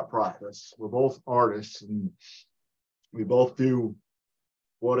thought process. We're both artists and we both do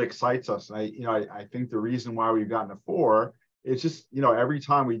what excites us. And I think the reason why we've gotten to 4 is just every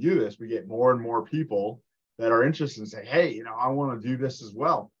time we do this, we get more and more people that are interested and say, hey, I want to do this as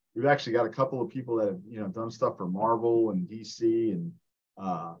well. We've actually got a couple of people that have done stuff for Marvel and DC and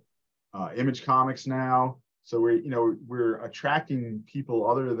Image Comics now. So we're attracting people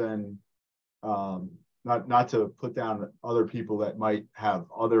other than not to put down other people that might have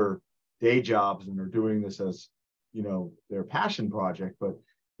other day jobs and are doing this as their passion project. But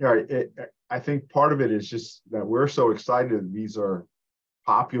I think part of it is just that we're so excited that these are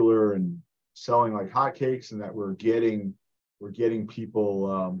popular and selling like hotcakes, and that we're getting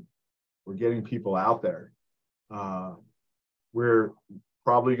people out there. We're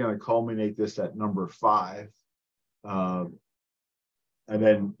probably going to culminate this at number 5. And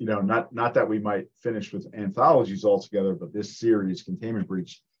then, not that we might finish with anthologies altogether, but this series, Containment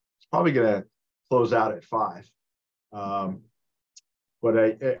Breach, is probably going to close out at 5. But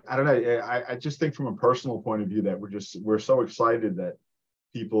I don't know. I just think from a personal point of view that we're so excited that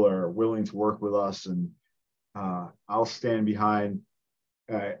people are willing to work with us, and I'll stand behind.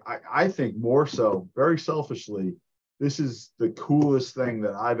 I think more so, very selfishly, this is the coolest thing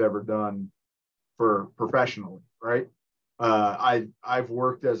that I've ever done for professionally, right? I've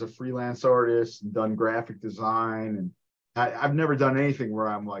worked as a freelance artist and done graphic design, and I've never done anything where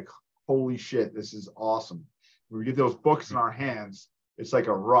I'm like, holy shit, this is awesome. When we get those books in our hands, it's like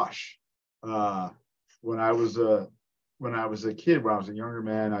a rush. When I was a kid, when I was a younger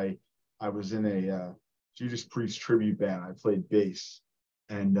man, I was in a Judas Priest tribute band. I played bass,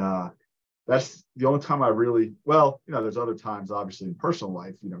 and that's the only time I really, well, there's other times, obviously, in personal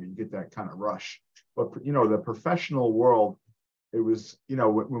life, you get that kind of rush. But, the professional world, it was,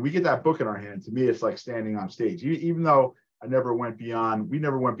 when we get that book in our hand, to me, it's like standing on stage. Even though we never went beyond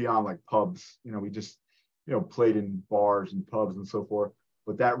like pubs. We just, played in bars and pubs and so forth.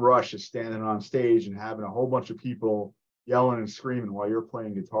 But that rush is standing on stage and having a whole bunch of people yelling and screaming while you're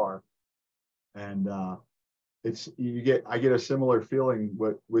playing guitar. And I get a similar feeling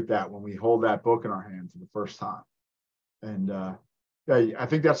with that when we hold that book in our hand for the first time. And yeah, I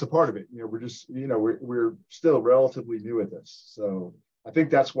think that's a part of it. We're just, we're still relatively new at this. So I think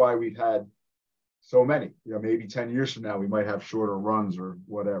that's why we've had so many. Maybe 10 years from now, we might have shorter runs or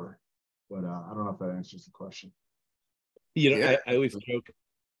whatever. But I don't know if that answers the question. I always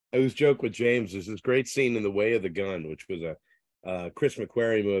joke with James. There's this great scene in The Way of the Gun, which was a Chris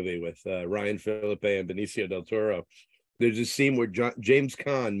McQuarrie movie with Ryan Phillippe and Benicio del Toro. There's a scene where James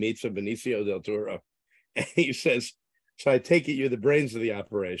Caan meets a Benicio del Toro, and he says, "So I take it you're the brains of the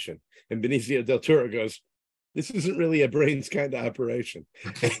operation." And Benicio del Toro goes, "This isn't really a brains kind of operation."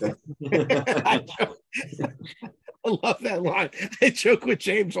 I love that line. I joke with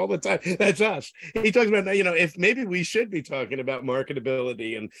James all the time. That's us. He talks about, if maybe we should be talking about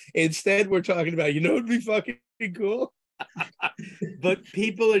marketability, and instead we're talking about, it'd be fucking cool. But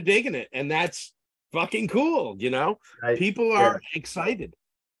people are digging it, and that's fucking cool. People are excited.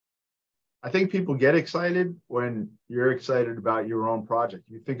 I think people get excited when you're excited about your own project.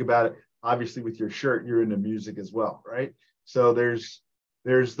 You think about it, obviously, with your shirt, you're into music as well, right? So there's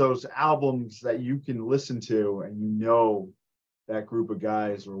those albums that you can listen to, and that group of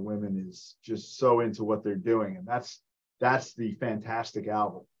guys or women is just so into what they're doing, and that's the fantastic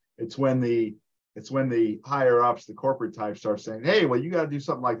album. It's when the higher ups, the corporate types, start saying, "Hey, well, you got to do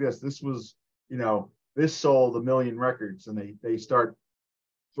something like this. This was, this sold 1 million records," and they start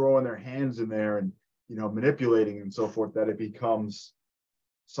throwing their hands in there and manipulating and so forth, that it becomes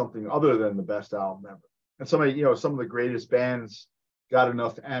something other than the best album ever. And some of the greatest bands got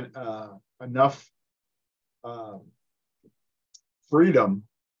enough freedom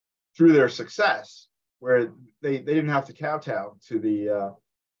through their success where they didn't have to kowtow to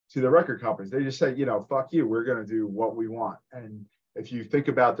the record companies. They just said, fuck you, we're going to do what we want. And if you think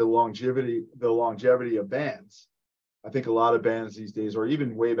about the longevity of bands, I think a lot of bands these days, or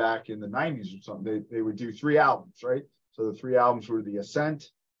even way back in the 90s or something, they would do 3 albums, right? So the 3 albums were the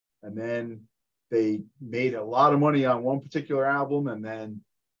ascent, and then they made a lot of money on one particular album, and then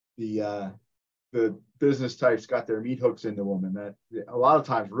the business types got their meat hooks into them, and that a lot of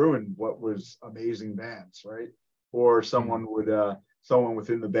times ruined what was amazing bands, right? Or someone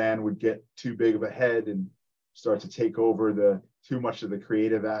within the band would get too big of a head and start to take over too much of the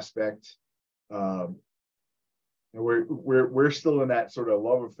creative aspect. And we're still in that sort of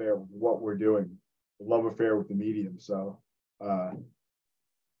love affair with what we're doing, love affair with the medium. So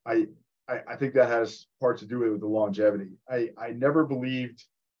I think that has part to do with the longevity. I never believed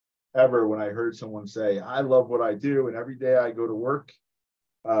ever when I heard someone say, "I love what I do, and every day I go to work,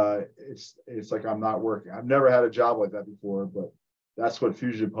 it's like I'm not working." I've never had a job like that before, but that's what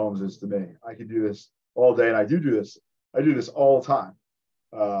Fugitive Poems is to me. I can do this all day, and I do this. I do this all the time.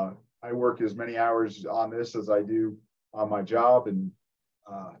 I work as many hours on this as I do on my job, and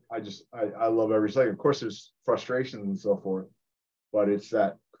I love every second. Of course, there's frustrations and so forth, but it's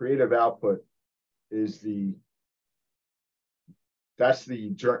that creative output is that's the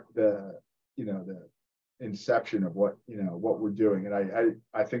inception of what we're doing, and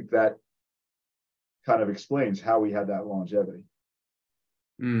I think that kind of explains how we had that longevity.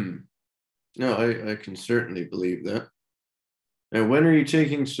 No, I can certainly believe that. Now, when are you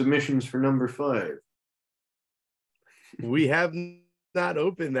taking submissions for number 5? We have not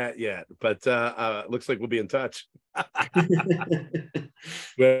opened that yet, but looks like we'll be in touch.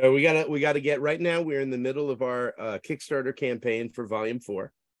 Well, we gotta get, right now we're in the middle of our Kickstarter campaign for Volume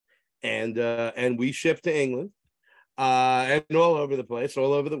 4, and we ship to England and all over the place,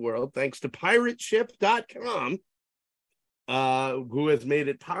 all over the world, thanks to pirateship.com, who has made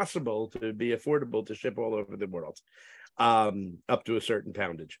it possible to be affordable to ship all over the world, up to a certain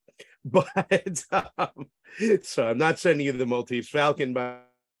poundage. But so I'm not sending you the Maltese Falcon by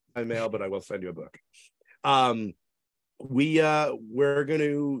mail, but I will send you a book. We're going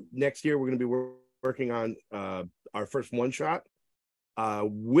to, next year, we're going to be working on our first one shot.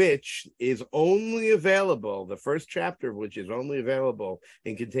 which is only available, the first chapter of which is only available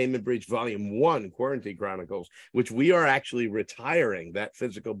in Containment Breach Volume 1, Quarantine Chronicles, which we are actually retiring that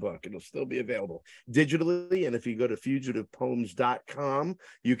physical book. It'll still be available digitally. And if you go to fugitivepoems.com,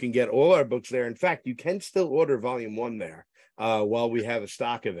 you can get all our books there. In fact, you can still order Volume 1 there while we have a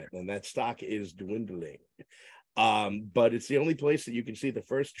stock of it. And that stock is dwindling. But it's the only place that you can see the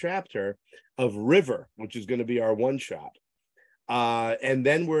first chapter of River, which is going to be our one-shot. And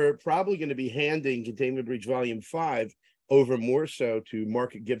then we're probably going to be handing Containment Breach Volume 5 over more so to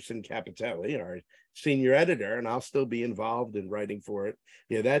Mark Gibson Capitelli, our senior editor, and I'll still be involved in writing for it.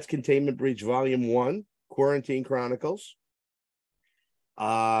 Yeah, that's Containment Breach Volume 1, Quarantine Chronicles.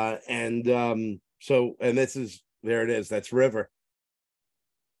 And this is, there it is, that's River.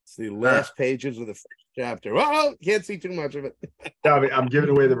 It's the last pages of the first chapter. Well, can't see too much of it. Yeah, I mean, I'm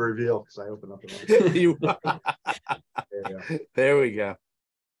giving away the reveal because I opened up There we go.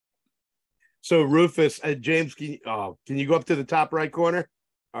 So Rufus, James, can you go up to the top right corner?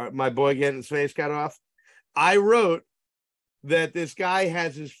 My boy getting his face cut off. I wrote that this guy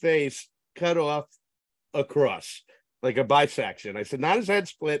has his face cut off across, like a bisection. I said, not his head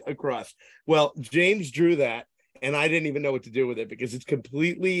split, across. Well, James drew that, and I didn't even know what to do with it because it's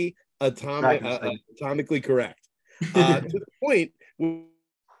completely atomically correct. To the point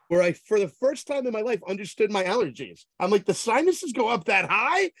where I, for the first time in my life, understood my allergies. I'm like, the sinuses go up that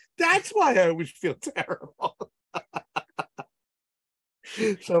high? That's why I always feel terrible.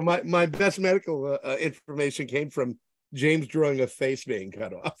 So my best medical information came from James drawing a face being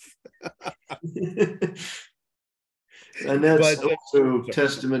cut off. And that's also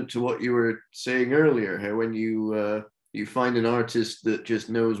testament to what you were saying earlier, how when you find an artist that just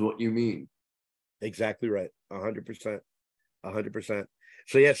knows what you mean. Exactly right. 100%. 100%.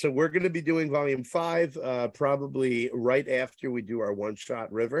 So yeah, so we're going to be doing Volume 5 probably right after we do our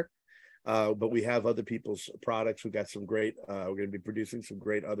one-shot River. But we have other people's products. We've got some great, we're going to be producing some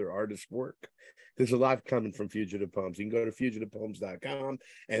great other artists' work. There's a lot coming from Fugitive Poems. You can go to fugitivepoems.com.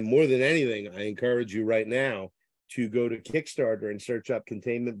 And more than anything, I encourage you right now to go to Kickstarter and search up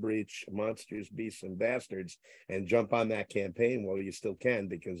Containment Breach, Monsters, Beasts, and Bastards, and jump on that campaign while you still can,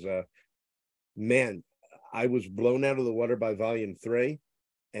 because, man, I was blown out of the water by Volume 3,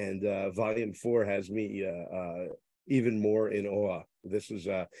 and Volume 4 has me even more in awe. This is,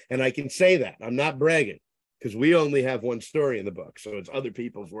 and I can say that, I'm not bragging, because we only have one story in the book, so it's other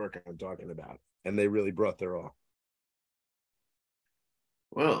people's work I'm talking about, and they really brought their all.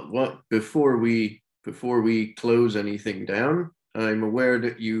 Well, before we close anything down, I'm aware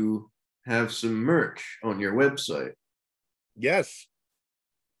that you have some merch on your website. Yes.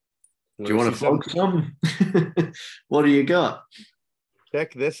 Do you want to plug some? What do you got?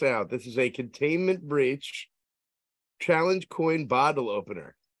 Check this out. This is a Containment Breach challenge coin bottle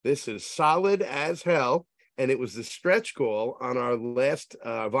opener. This is solid as hell, and it was the stretch goal on our last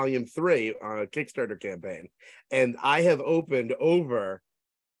Volume 3 Kickstarter campaign. And I have opened over,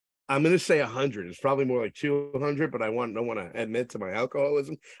 I'm going to say 100. It's probably more like 200, but don't want to admit to my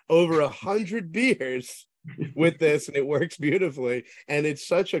alcoholism. Over 100 beers with this, and it works beautifully. And it's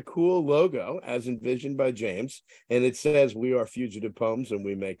such a cool logo, as envisioned by James. And it says, "We are Fugitive Poems, and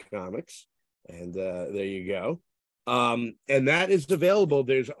we make comics." And there you go. And that is available.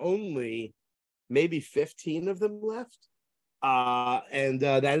 There's only maybe 15 of them left. And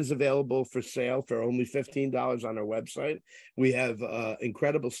that is available for sale for only $15 on our website. We have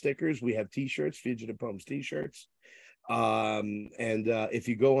incredible stickers. We have t-shirts, Fugitive Poems t-shirts. And if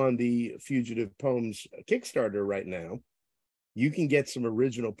you go on the Fugitive Poems Kickstarter right now, you can get some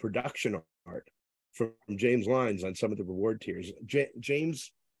original production art from James Lines on some of the reward tiers.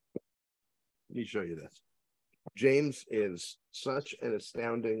 James, let me show you this. James is such an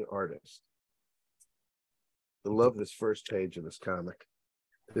astounding artist. I love this first page of this comic.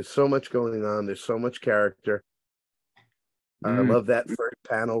 There's so much going on. There's so much character. I love that first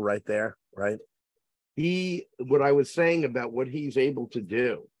panel right there, right? What I was saying about what he's able to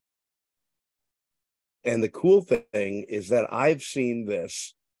do. And the cool thing is that I've seen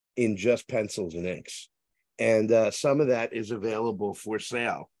this in just pencils and inks. And some of that is available for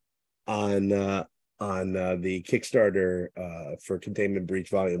sale on the Kickstarter for Containment Breach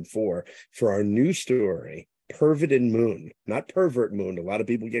Volume 4 for our new story, Pervert Moon. Not Pervert Moon. A lot of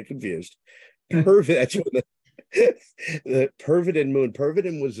people get confused. Pervert, that's what the Pervert Moon. Pervert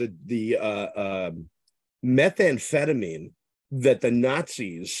was the methamphetamine that the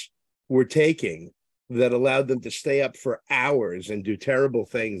Nazis were taking that allowed them to stay up for hours and do terrible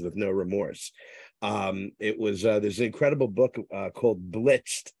things with no remorse. It was there's an incredible book called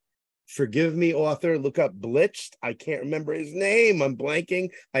Blitzed Forgive me, author. Look up Blitzed. I can't remember his name. I'm blanking.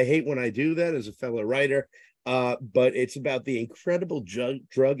 I hate when I do that as a fellow writer. But it's about the incredible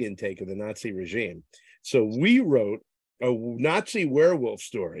drug intake of the Nazi regime. So we wrote a Nazi werewolf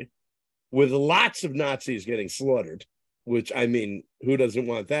story with lots of Nazis getting slaughtered, which, I mean, who doesn't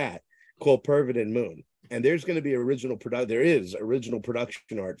want that? Called Pervert Moon. And there's going to be original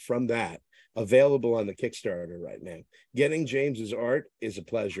production art from that available on the Kickstarter right now. Getting James's art is a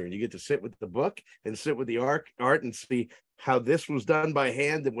pleasure, and you get to sit with the book and sit with the art and see how this was done by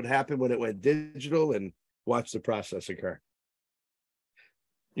hand and what happened when it went digital, and watch the process occur.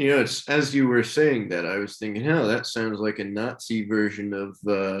 You know, it's as you were saying that, I was thinking, oh, that sounds like a Nazi version of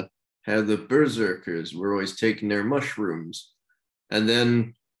how the berserkers were always taking their mushrooms. And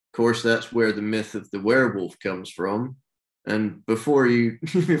then, of course, that's where the myth of the werewolf comes from. And before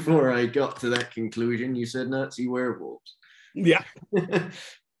I got to that conclusion, you said Nazi werewolves. Yeah.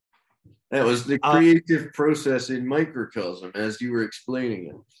 That was the creative process in microcosm as you were explaining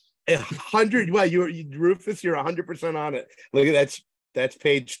it. 100. Well, Rufus, you're 100% on it. Look at that's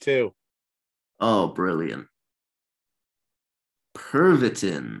page 2. Oh, brilliant.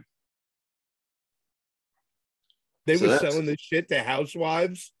 Pervitin. They were selling this shit to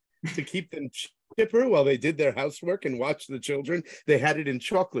housewives to keep them chipper while they did their housework and watched the children. They had it in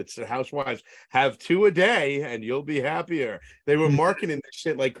chocolates. The housewives have 2 a day and you'll be happier. They were marketing this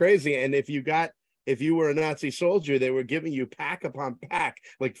shit like crazy. And if you were a Nazi soldier, they were giving you pack upon pack,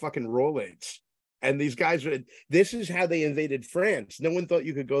 like fucking Rolaids. And these guys this is how they invaded France. No one thought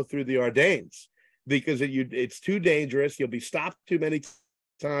you could go through the Ardennes because it's too dangerous. You'll be stopped too many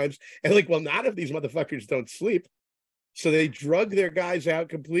times. And like, well, not if these motherfuckers don't sleep. So they drug their guys out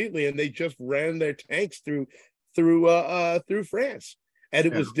completely, and they just ran their tanks through France, and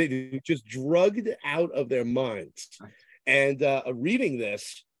it was just drugged out of their minds. And reading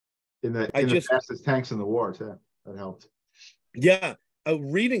this, the fastest tanks in the war too, that helped. Yeah,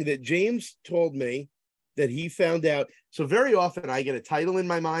 reading that, James told me that he found out. So very often I get a title in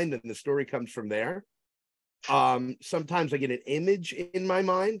my mind, and the story comes from there. Sometimes I get an image in my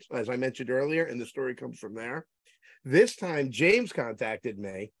mind, as I mentioned earlier, and the story comes from there. This time, James contacted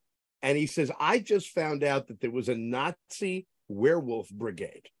me, and he says, I just found out that there was a Nazi werewolf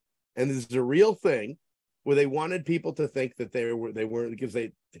brigade. And this is a real thing where they wanted people to think that they weren't, because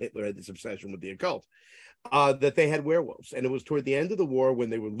Hitler had this obsession with the occult, that they had werewolves. And it was toward the end of the war when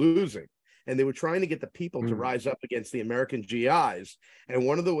they were losing. And they were trying to get the people to rise up against the American GIs. And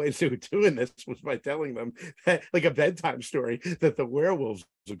one of the ways they were doing this was by telling them, like a bedtime story, that the werewolves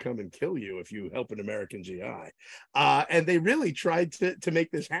will come and kill you if you help an American GI. And they really tried to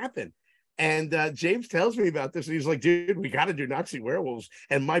make this happen. And James tells me about this, and he's like, dude, we got to do Nazi werewolves.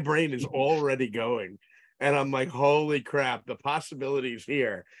 And my brain is already going. And I'm like, holy crap, the possibilities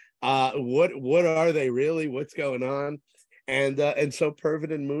here. What are they really? What's going on? And so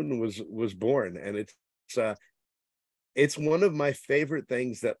Pervert Moon was born, and it's one of my favorite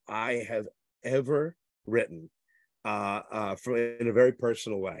things that I have ever written, in a very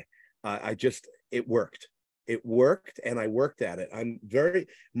personal way. It worked, and I worked at it.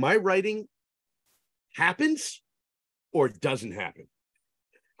 My writing happens or doesn't happen.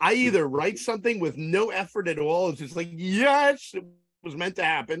 I either write something with no effort at all, it's just like, yes, was meant to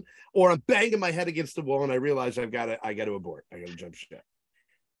happen, or I'm banging my head against the wall and I realize I got to abort. I got to jump ship.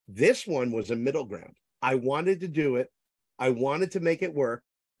 This one was a middle ground. I wanted to do it. I wanted to make it work.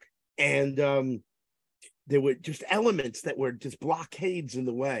 And there were just elements that were just blockades in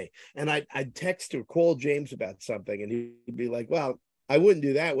the way. And I'd text or call James about something, and he'd be like, well, I wouldn't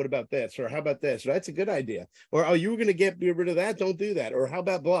do that. What about this? Or how about this? Or that's a good idea. Or, oh, you were going to get rid of that? Don't do that. Or how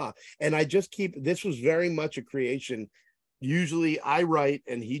about blah? And I just this was very much a creation. Usually I write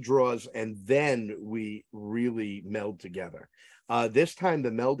and he draws, and then we really meld together. This time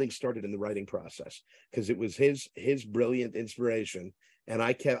the melding started in the writing process because it was his brilliant inspiration. And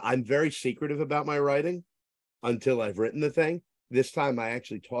I'm very secretive about my writing until I've written the thing. This time I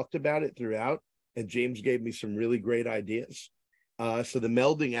actually talked about it throughout, and James gave me some really great ideas. So the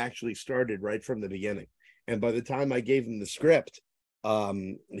melding actually started right from the beginning. And by the time I gave him the script,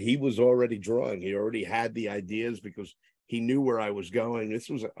 he was already drawing. He already had the ideas because he knew where I was going. This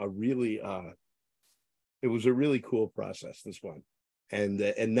was a really cool process, this one, and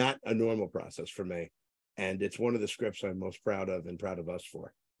not a normal process for me. And it's one of the scripts I'm most proud of and proud of us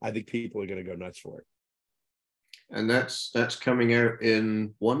for. I think people are going to go nuts for it. And that's coming out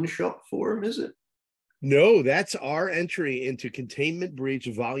in one-shot form, is it? No, that's our entry into Containment Breach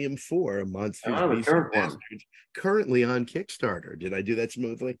Volume 4, Monsters, Beasts, and Bastards, currently on Kickstarter. Did I do that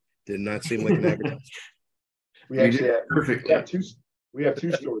smoothly? Did not seem like an advertisement. We actually We have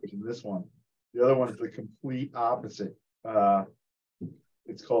two stories in this one. The other one is the complete opposite.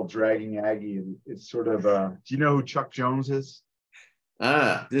 It's called Dragging Aggie, and it's sort of. Do you know who Chuck Jones is?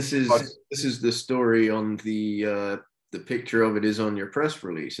 This is the story on the picture of it is on your press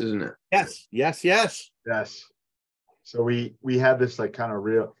release, isn't it? Yes, yes, yes. Yes. So we had this like kind of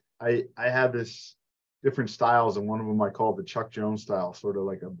real. I had this different styles, and one of them I called the Chuck Jones style, sort of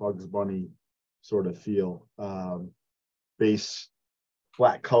like a Bugs Bunny sort of feel. Base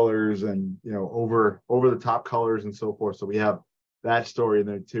flat colors and over the top colors and so forth. So we have that story in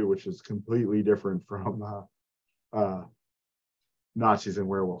there too, which is completely different from Nazis and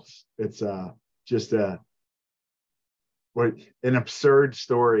werewolves. It's just an absurd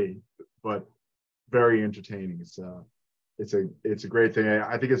story, but very entertaining. It's a great thing.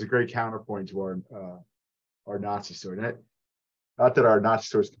 I think it's a great counterpoint to our Nazi story. Not that our Nazi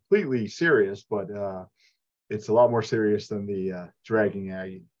story is completely serious, but it's a lot more serious than the Dragging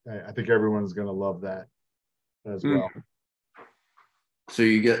Aggie. I think everyone's going to love that as well. So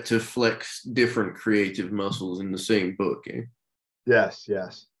you get to flex different creative muscles in the same book, eh? Yes.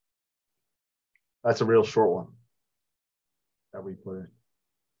 That's a real short one that we put in.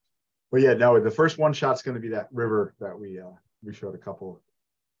 But yeah, no, the first one shot's going to be that river that we showed a couple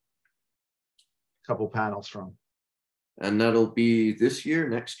panels from. And that'll be this year,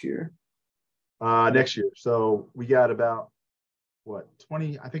 next year? Next year. So we got about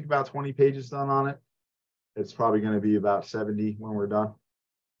 20, I think about 20 pages done on it. It's probably going to be about 70 when we're done.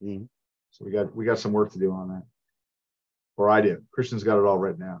 Mm-hmm. So we got some work to do on that. Or I do. Christian's got it all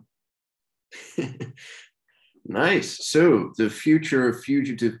written out. Nice. So the future of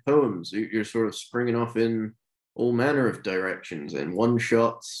Fugitive Poems, you're sort of springing off in all manner of directions and one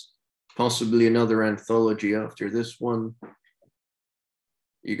shots, possibly another anthology after this one.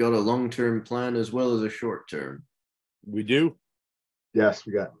 You got a long-term plan as well as a short-term. We do. Yes,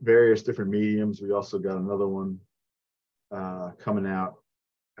 we got various different mediums. We also got another one coming out.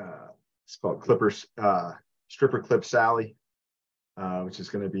 It's called Stripper Clip Sally, which is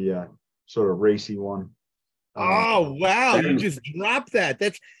going to be a sort of racy one. Oh, wow. You just dropped that.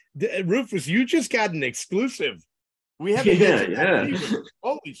 That's Rufus, you just got an exclusive. We haven't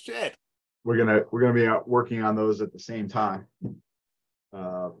Holy shit. We're gonna be out working on those at the same time.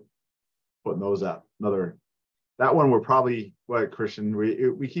 Putting those out. That one we're probably Christian.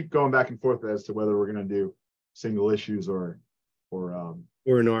 We keep going back and forth as to whether we're gonna do single issues or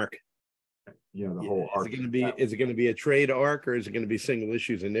an arc. The whole arc. Is it gonna be a trade arc, or is it gonna be single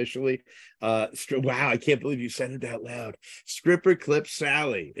issues initially? Wow, I can't believe you said it out loud. Stripper Clip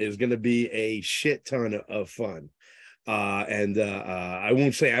Sally is gonna be a shit ton of fun. I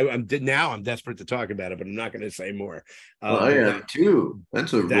won't say I'm desperate to talk about it, but I'm not going to say more. I am too.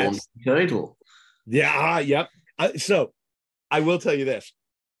 That's a wrong title. Yeah. Yep. So I will tell you this.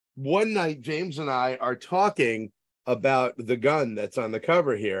 One night, James and I are talking about the gun that's on the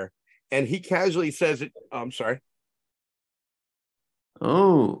cover here, and he casually says it. I'm sorry.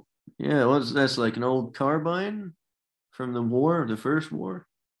 Oh, yeah. That's like an old carbine from the first war?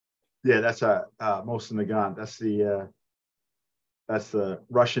 Yeah, that's Most in the Gun. That's the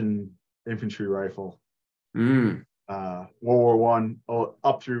Russian infantry rifle. World War I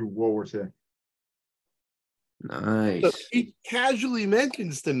up through World War II. Nice. So he casually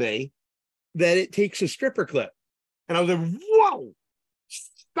mentions to me that it takes a stripper clip, and I was like, "Whoa,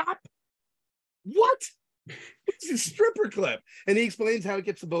 stop! What? It's a stripper clip." And he explains how it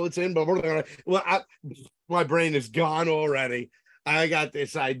gets the bullets in. But my brain is gone already. I got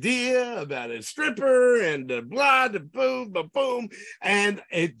this idea about a stripper and blah, boom, boom, and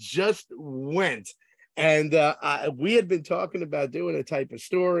it just went. And we had been talking about doing a type of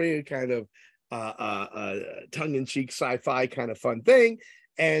story, kind of tongue-in-cheek sci-fi kind of fun thing,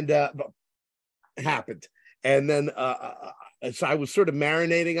 and it happened. And then so I was sort of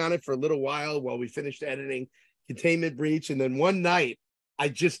marinating on it for a little while we finished editing Containment Breach, and then one night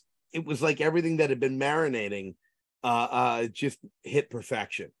it was like everything that had been marinating just hit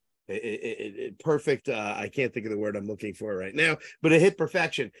perfection. It perfect. I can't think of the word I'm looking for right now, but it hit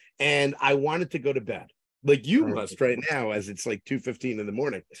perfection. And I wanted to go to bed, like you must right now, as it's like 2:15 in the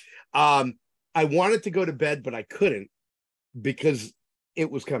morning. I wanted to go to bed, but I couldn't because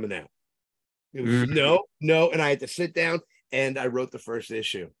it was coming out. It was no, and I had to sit down and I wrote the first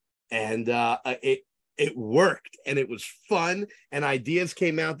issue, and it worked, and it was fun, and ideas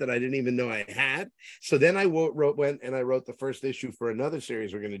came out that I didn't even know I had. So then I went and I wrote the first issue for another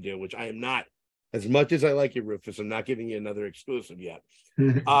series we're going to do, which I am not, as much as I like you, Rufus, I'm not giving you another exclusive yet.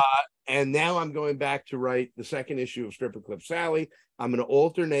 And now I'm going back to write the second issue of Stripper Clip Sally. I'm going to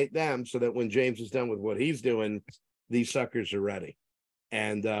alternate them so that when James is done with what he's doing, these suckers are ready.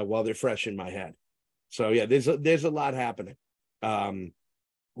 and while they're fresh in my head. So yeah, there's a lot happening.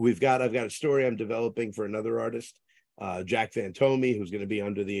 I've got a story I'm developing for another artist, Jack Van Tomey, who's going to be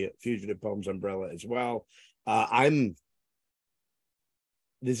under the Fugitive Poems umbrella as well.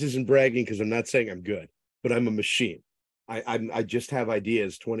 This isn't bragging because I'm not saying I'm good, but I'm a machine. I just have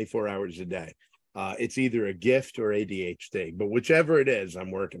ideas 24 hours a day. It's either a gift or ADHD, but whichever it is,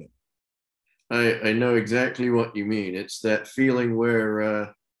 I'm working it. I know exactly what you mean. It's that feeling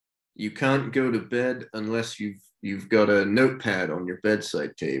where you can't go to bed unless you've got a notepad on your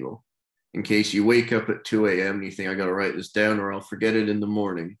bedside table in case you wake up at 2 a.m. and you think I got to write this down or I'll forget it in the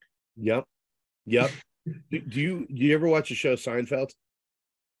morning. Yep. Do you ever watch the show Seinfeld?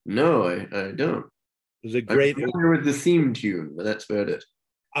 No, I don't. It was a great. I'm familiar with the theme tune, but that's about it.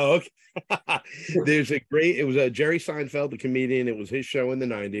 Oh, okay. It was a Jerry Seinfeld, the comedian. It was his show in the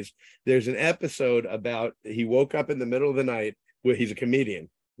 90s. There's an episode about he woke up in the middle of the night where he's a comedian.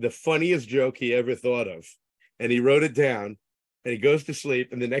 The funniest joke he ever thought of. And he wrote it down and he goes to sleep.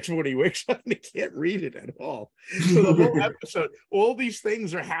 And the next morning he wakes up and he can't read it at all. So the whole episode, all these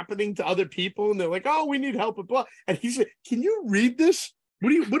things are happening to other people. And they're like, oh, we need help. And blah. And he said, can you read this? What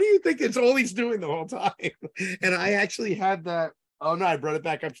do you think it's all he's doing the whole time? And I actually had that. Oh no, I brought it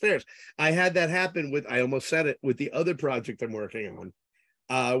back upstairs. I had that happen I almost said it with the other project I'm working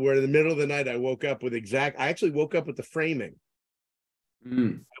on, where in the middle of the night I woke up with I actually woke up with the framing.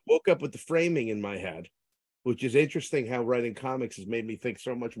 I woke up with the framing in my head, which is interesting how writing comics has made me think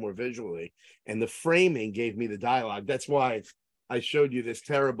so much more visually. And the framing gave me the dialogue. That's why I showed you this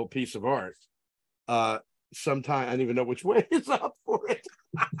terrible piece of art. Sometime I don't even know which way is up for it.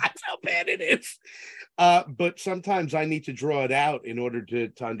 That's how bad it is. But sometimes I need to draw it out in order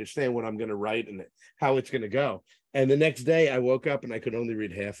to understand what I'm going to write and how it's going to go. And the next day I woke up and I could only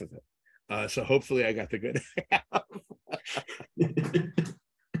read half of it. So hopefully I got the good half.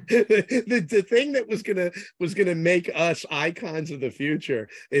 the thing that was gonna make us icons of the future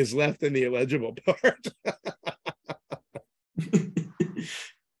is left in the illegible part.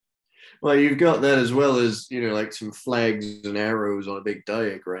 Well, you've got that as well as, like some flags and arrows on a big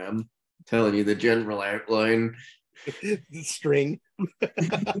diagram telling you the general outline. The string. I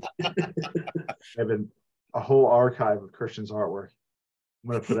have a whole archive of Christian's artwork. I'm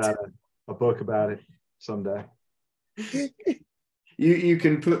going to put out a book about it someday. You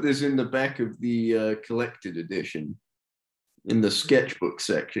can put this in the back of the collected edition in the sketchbook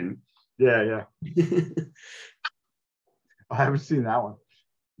section. Yeah. I haven't seen that one.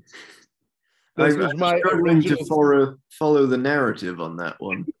 This was my original to follow the narrative on that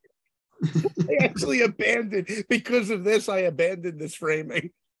one. I actually abandoned because of this. I abandoned this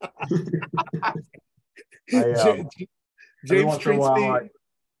framing. Every once in a while,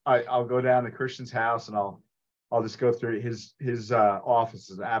 I'll go down to Christian's house and I'll just go through his office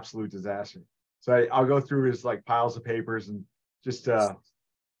is an absolute disaster. So I'll go through his like piles of papers and just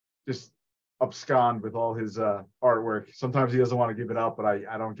abscond with all his artwork. Sometimes he doesn't want to give it up, but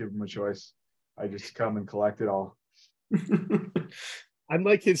I don't give him a choice. I just come and collect it all. I'm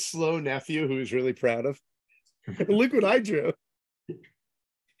like his slow nephew who he's really proud of. Look what I drew.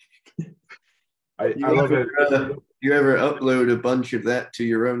 I love it. You ever upload a bunch of that to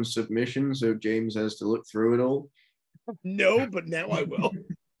your own submission so James has to look through it all? No, but now I will.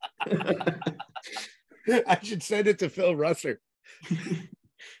 I should send it to Phil Russer.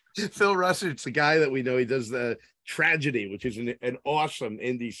 Phil Russer's the guy that we know. He does the Tragedy, which is an awesome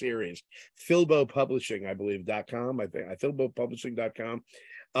indie series. Philbo Publishing, I believe, .com. I think philbopublishing.com.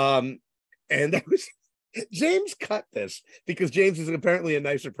 And that was James cut this because James is apparently a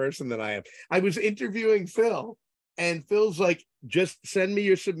nicer person than I am. I was interviewing Phil, and Phil's like, just send me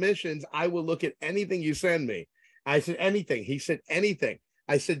your submissions. I will look at anything you send me. I said, anything. He said, anything.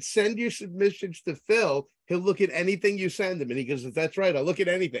 I said, send your submissions to Phil. He'll look at anything you send him. And he goes, if that's right, I'll look at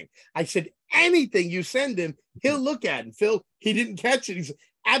anything. I said, anything you send him, he'll look at. And Phil, he didn't catch it. He said,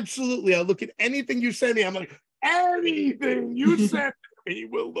 absolutely, I'll look at anything you send me. I'm like, anything you send me, he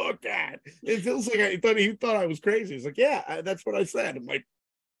will look at. It feels like he thought I was crazy. He's like, yeah, that's what I said. I'm like,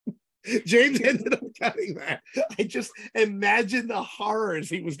 James ended up cutting that. I just imagined the horrors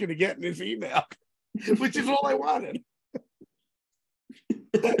he was going to get in his email, which is all I wanted.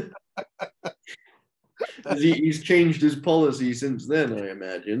 He's changed his policy since then, I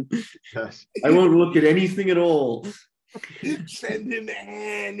imagine. Yes. I won't look at anything at all. Send him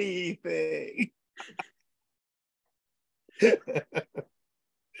anything.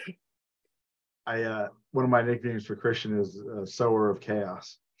 One of my nicknames for Christian is Sower of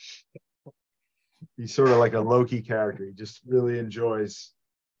Chaos. He's sort of like a Loki character. He just really enjoys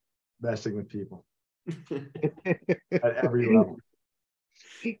messing with people at every level.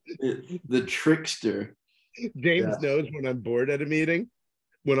 The trickster. James knows when I'm bored at a meeting,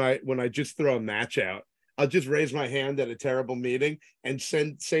 when I just throw a match out. I'll just raise my hand at a terrible meeting and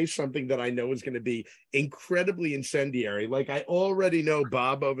say something that I know is going to be incredibly incendiary. Like I already know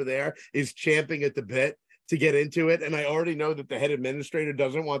Bob over there is champing at the bit to get into it, and I already know that the head administrator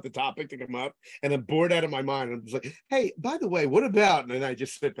doesn't want the topic to come up, and I'm bored out of my mind. I'm just like, hey, by the way, what about? And then I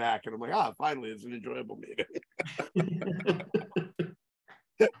just sit back and I'm like, finally, it's an enjoyable meeting.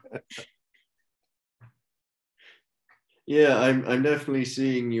 Yeah, I'm definitely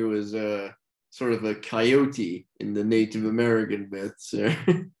seeing you as a sort of a coyote in the Native American myths,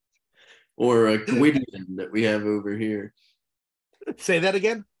 or a Gwydion that we have over here. Say that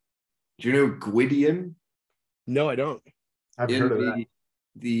again. Do you know Gwydion? No, I don't. I've In heard of that.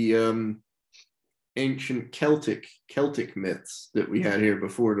 the ancient Celtic myths that we had here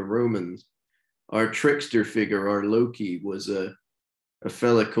before the Romans, our trickster figure, our Loki, was a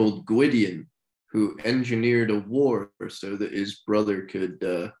fella called Gwydion, who engineered a war so that his brother could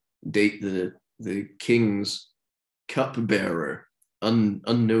date the king's cupbearer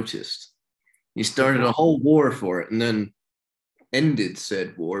unnoticed. He started a whole war for it and then ended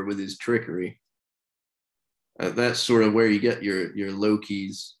said war with his trickery. That's sort of where you get your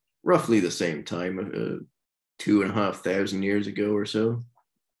Lokis, roughly the same time, 2,500 years ago or so.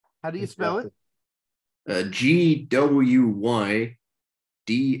 How do you spell it? Gwyddion.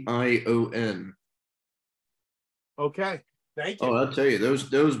 Okay, thank you. Oh, I'll tell you,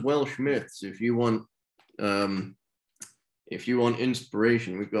 those Welsh myths. If you want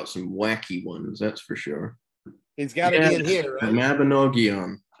inspiration, we've got some wacky ones. That's for sure. He's got to be in here, right?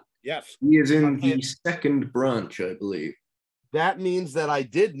 Mabinogion. Yes. He is in the second branch, I believe. That means that I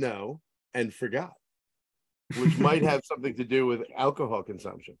did know and forgot, which might have something to do with alcohol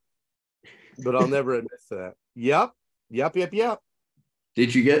consumption. But I'll never admit to that. Yep.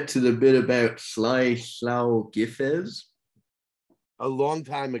 Did you get to the bit about Sly Slough Giffes? A long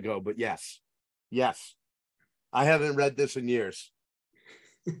time ago, but yes. I haven't read this in years.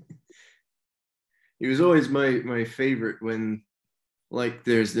 He was always my favorite when, like,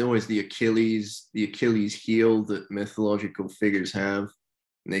 there's always the Achilles heel that mythological figures have,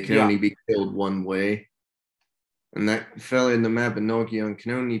 and they can only be killed one way. And that fella in the Mabinogion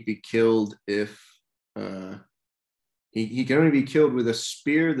can only be killed if he can only be killed with a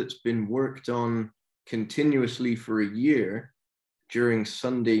spear that's been worked on continuously for a year during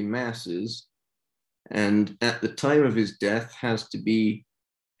Sunday masses, and at the time of his death has to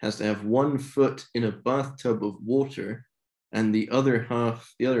have 1 foot in a bathtub of water and the other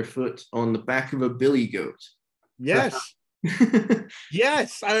foot on the back of a billy goat. Yes.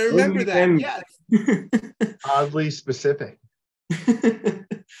 Yes, I remember that. Yes. Oddly specific.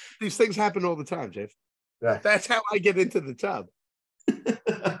 These things happen all the time, Jeff. Yeah. That's how I get into the tub.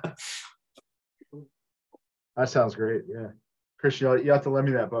 That sounds great. Yeah. Christian, you have to lend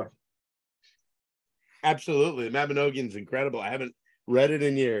me that book. Absolutely. The Mabinogion's incredible. I haven't read it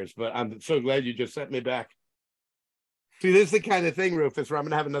in years, but I'm so glad you just sent me back. See, this is the kind of thing, Rufus, where I'm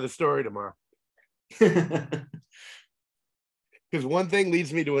going to have another story tomorrow. Because one thing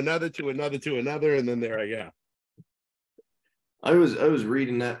leads me to another, and then there I go. I was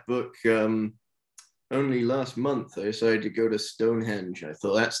reading that book only last month. I decided to go to Stonehenge. I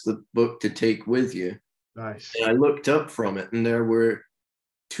thought that's the book to take with you. Nice. And I looked up from it, and there were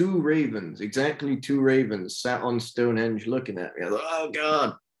exactly two ravens sat on Stonehenge looking at me. I thought, oh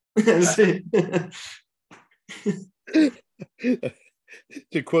God.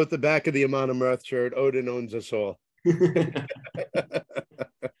 To quote the back of the Amon Amarth shirt, Odin owns us all. Were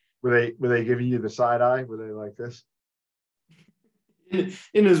they giving you the side eye? Were they like this?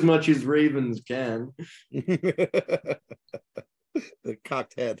 In as much as ravens can. The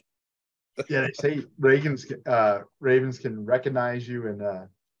cocked head. Yeah, they say ravens can recognize you and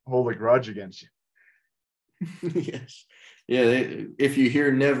hold a grudge against you. Yes. Yeah, if you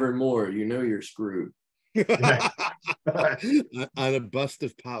hear nevermore, you know you're screwed. On a bust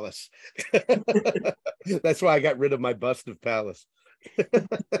of Pallas. That's why I got rid of my bust of Pallas.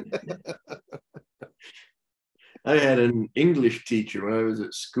 I had an English teacher when I was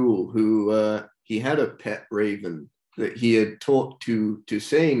at school who he had a pet raven that he had taught to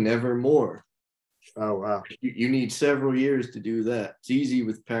saying nevermore. Oh wow. You need several years to do that. It's easy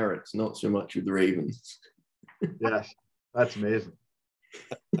with parrots, not so much with ravens. Yes, that's amazing.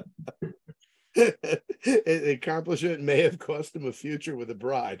 Accomplishment may have cost him a future with a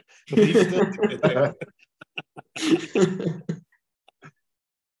bride, but he's still doing it.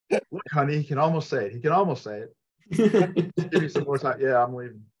 Look, honey, he can almost say it. Give me some more time. Yeah, I'm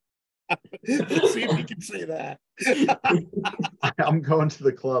leaving. Let's see if you can say that. I'm going to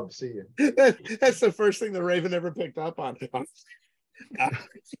the club. See you. That's the first thing the Raven ever picked up on. See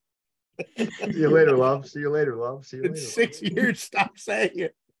you later, love. See you later, love. See you In later. 6 years, stop saying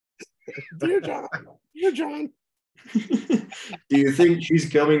it. Dear John. Dear John. Do you think she's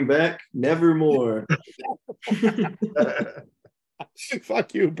coming back? Nevermore.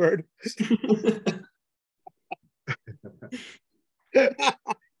 Fuck you, bird.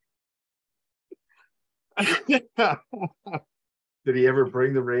 Did he ever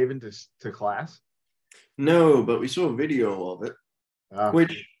bring the Raven to class? No, but we saw a video of it, Oh.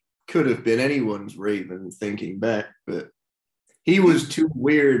 which could have been anyone's Raven thinking back, but he was too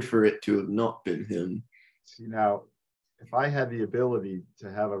weird for it to have not been him. See, now, if I had the ability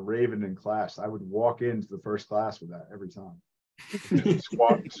to have a Raven in class, I would walk into the first class with that every time.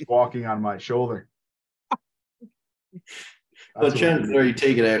 Squawking on my shoulder. Well, chances are you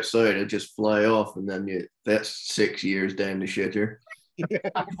take it outside, it'll just fly off, and then that's 6 years down the shitter.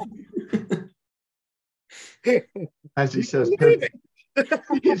 As he says,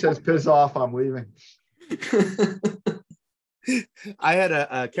 piss off, I'm leaving. I had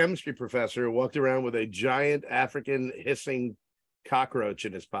a chemistry professor who walked around with a giant African hissing cockroach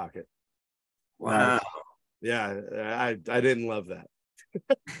in his pocket. Wow. Yeah, I didn't love that.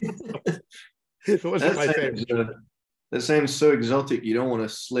 It wasn't my favorite. That sounds so exotic. You don't want to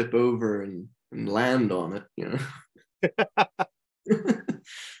slip over and land on it, you know.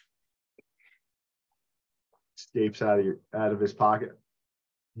 Escapes out of his pocket.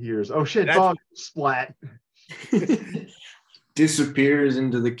 He hears, oh shit, dog, splat. Disappears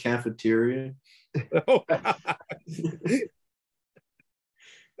into the cafeteria. Oh.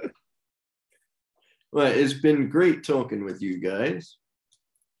 Well, it's been great talking with you guys.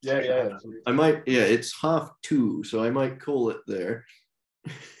 Yeah. I might, it's 2:30, so I might call it there.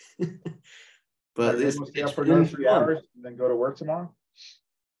 But it's stay up for another 3 hours and then go to work tomorrow?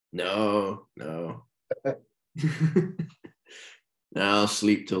 No. I'll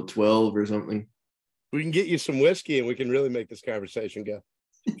sleep till 12 or something. We can get you some whiskey and we can really make this conversation go.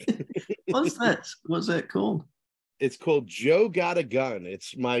 What's that called? It's called Joe Got a Gun.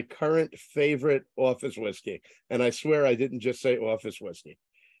 It's my current favorite office whiskey. And I swear I didn't just say office whiskey,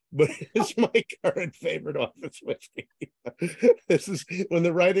 but it's my current favorite office whiskey. This is when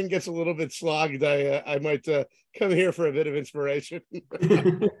the writing gets a little bit slogged. I might come here for a bit of inspiration.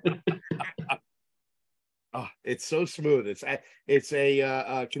 Oh, it's so smooth. It's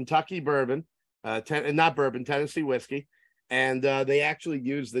a Kentucky bourbon, Tennessee whiskey, and they actually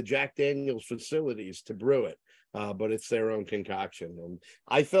use the Jack Daniel's facilities to brew it, but it's their own concoction. And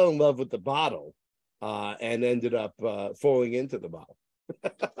I fell in love with the bottle and ended up falling into the bottle.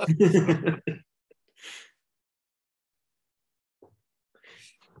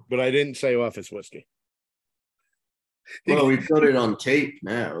 But I didn't say office whiskey. Well, we've got it on tape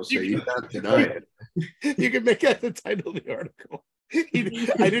now, so you can't deny it. You can make that the title of the article.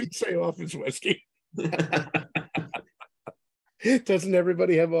 I didn't say office whiskey. Doesn't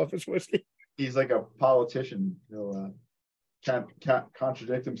everybody have office whiskey? He's like a politician. He'll can't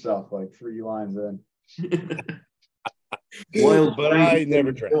contradict himself like 3 lines in. But I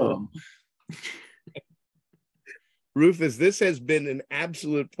never drank. Rufus, this has been an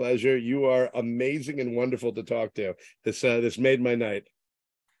absolute pleasure. You are amazing and wonderful to talk to. This made my night.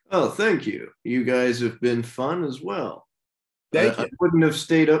 Oh, thank you. You guys have been fun as well. Thank you. I wouldn't have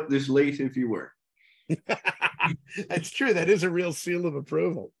stayed up this late if you were. That's true. That is a real seal of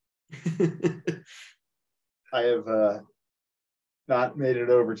approval. I have not made it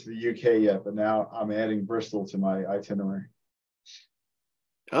over to the UK yet, but now I'm adding Bristol to my itinerary.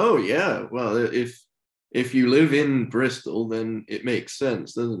 Oh, yeah. Well, if you live in Bristol, then it makes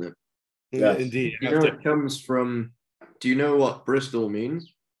sense, doesn't it? Yeah, indeed. You know, it comes from, do you know what Bristol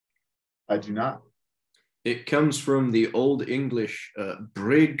means? I do not. It comes from the Old English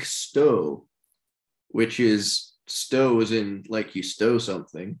brig stow, which is stow as in like you stow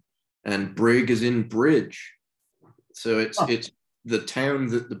something, and brig as in bridge. So it's the town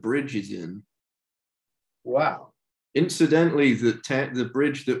that the bridge is in. Wow. Incidentally, the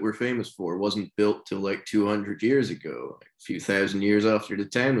bridge that we're famous for wasn't built till like 200 years ago, like a few thousand years after the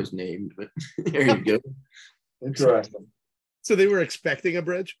town was named, but there you go. Interesting. So they were expecting a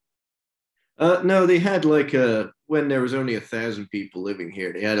bridge? No, they had like when there was only 1,000 people living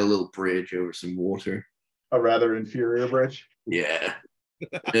here, they had a little bridge over some water. A rather inferior bridge? Yeah.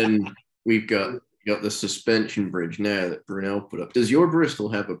 And we've got the suspension bridge now that Brunel put up. Does your Bristol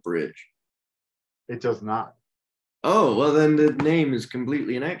have a bridge? It does not. Oh, well, then the name is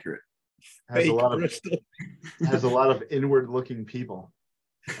completely inaccurate. Has a lot of inward-looking people.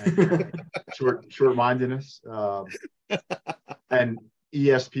 and short-mindedness, and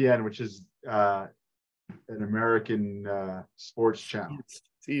ESPN, which is an American sports channel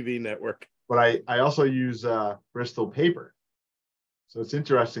TV network. But I also use Bristol paper, so it's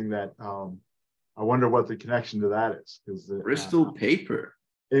interesting that I wonder what the connection to that is, because Bristol paper.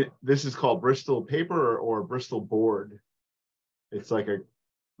 This is called Bristol paper or Bristol board. It's like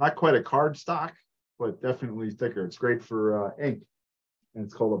not quite a card stock, but definitely thicker. It's great for ink, and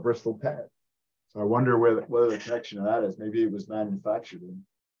it's called a Bristol pad. So I wonder whether the connection to that is. Maybe it was manufactured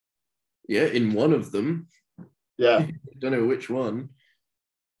in one of them. Yeah. Don't know which one.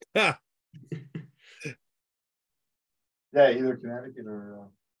 Yeah, either Connecticut or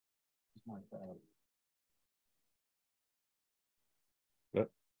something like that.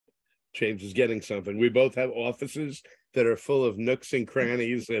 James is getting something. We both have offices that are full of nooks and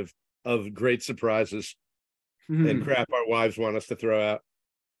crannies of great surprises and crap our wives want us to throw out.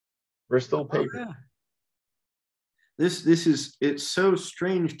 Bristol paper. Oh, yeah. It's so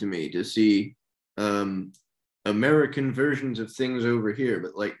strange to me to see American versions of things over here,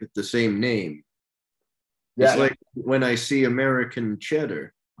 but like with the same name. It's like when I see American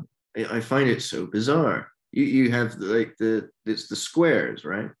cheddar, I find it so bizarre. You have it's the squares,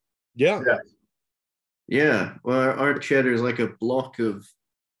 right? Yeah. Yeah. Well, our cheddar is like a block of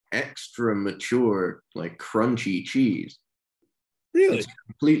extra mature, like crunchy cheese. Really? It's a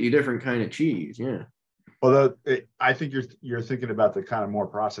completely different kind of cheese. Yeah. Although I think you're thinking about the kind of more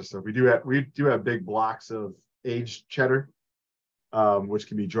processed stuff. We do have big blocks of aged cheddar, which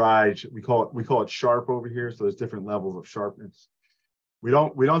can be dried. We call it sharp over here. So there's different levels of sharpness. We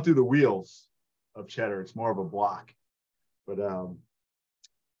don't do the wheels of cheddar. It's more of a block. But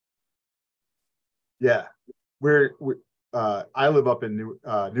yeah, I live up in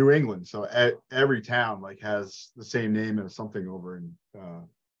New England, so every town like has the same name as something over in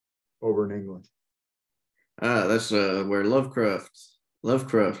England. That's where Lovecraft's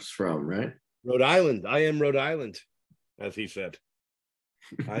from, right? Rhode Island. I am Rhode Island, as he said.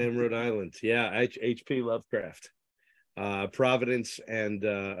 I am Rhode Island. Yeah, H.P. Lovecraft. Providence and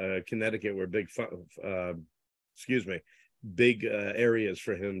Connecticut were big areas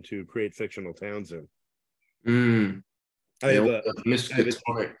for him to create fictional towns in. I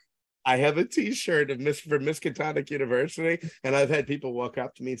have a T-shirt of for Miskatonic University, and I've had people walk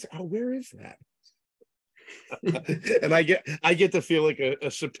up to me and say, "Oh, where is that?" And I get to feel like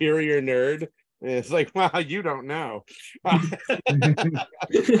a superior nerd. And it's like, wow, you don't know. And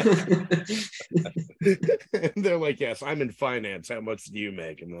they're like, yes, I'm in finance. How much do you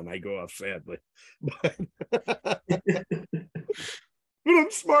make? And then I go off sadly. But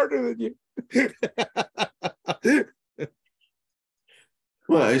I'm smarter than you.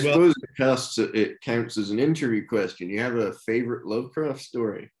 Well, I suppose it counts as an interview question. You have a favorite Lovecraft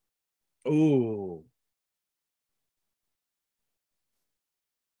story? Ooh.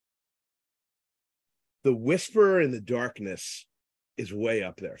 The Whisperer in the Darkness is way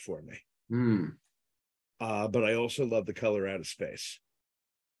up there for me. But I also love The Color Out of Space.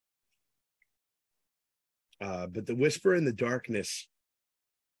 But The Whisperer in the Darkness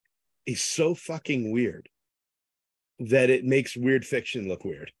is so fucking weird that it makes weird fiction look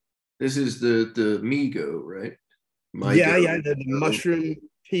weird. This is the Migo, right? Yeah, the mushroom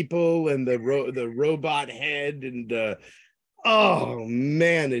people and the robot head and oh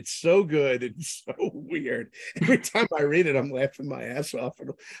man, it's so good. It's so weird. Every time I read it, I'm laughing my ass off. And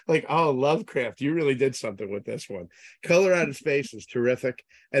like, oh, Lovecraft, you really did something with this one. Color Out of Space is terrific,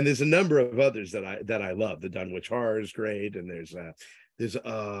 and there's a number of others that I love. The Dunwich Horror is great, and there's a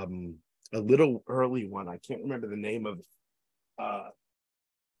little early one. I can't remember the name of.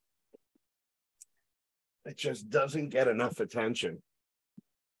 It just doesn't get enough attention.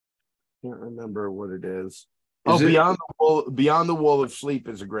 Can't remember what it is. Beyond the Wall of Sleep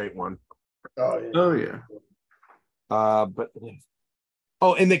is a great one. Oh yeah.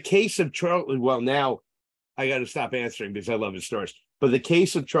 In the case of Charles, well, now I got to stop answering because I love his stories. But The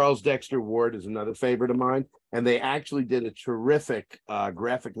Case of Charles Dexter Ward is another favorite of mine, and they actually did a terrific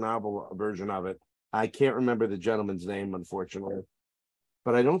graphic novel version of it. I can't remember the gentleman's name, unfortunately,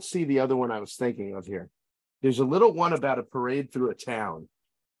 but I don't see the other one I was thinking of here. There's a little one about a parade through a town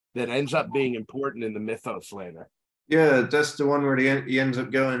that ends up being important in the mythos later. Yeah, that's the one where he ends up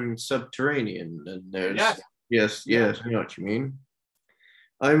going subterranean, and there's yes, I know what you mean.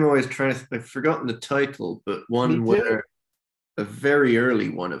 I'm always I've forgotten the title, but one where a very early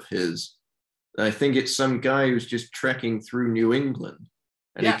one of his, I think it's some guy who's just trekking through New England,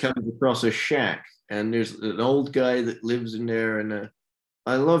 and he comes across a shack, and there's an old guy that lives in there, and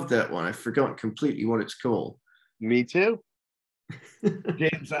I love that one. I forgot completely what it's called. Me too.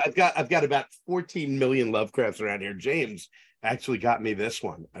 James, I've got about 14 million Lovecrafts around here. James actually got me this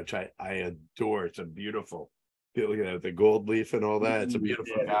one, which I adore. It's a beautiful, the gold leaf and all that. It's a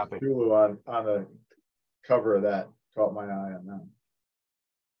beautiful copy. Cthulhu on the cover of that caught my eye on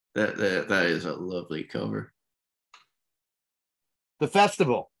that. That is a lovely cover. The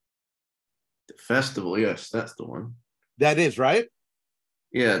Festival. The Festival, yes, that's the one. That is right.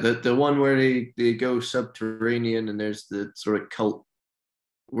 Yeah, the one where they go subterranean and there's the sort of cult.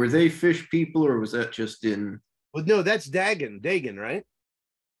 Were they fish people, or was that just in? Well, no, that's Dagon, right?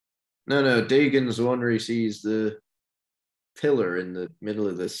 No, Dagon's the one where he sees the pillar in the middle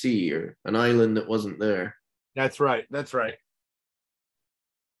of the sea, or an island that wasn't there. That's right. That's right.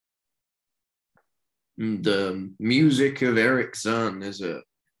 The music of Eric Zahn is a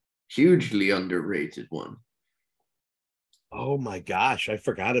hugely underrated one. Oh my gosh, I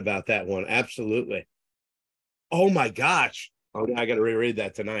forgot about that one. Absolutely. Oh my gosh. Oh, I got to reread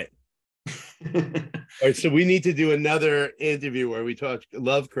that tonight. All right, so we need to do another interview where we talk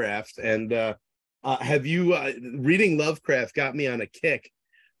Lovecraft. And have you reading Lovecraft got me on a kick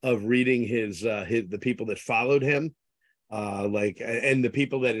of reading his the people that followed him, and the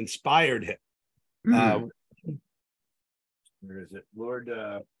people that inspired him. Where is it? Lord,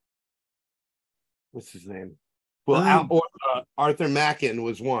 what's his name? Well, Arthur Machen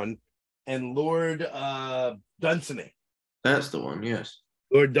was one, and Lord Dunsany. That's the one, yes.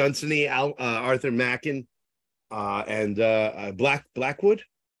 Lord Dunsany, Arthur Machen, and Blackwood.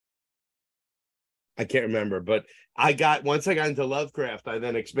 I can't remember, but once I got into Lovecraft, I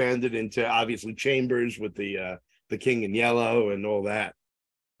then expanded into obviously Chambers with the King in Yellow and all that.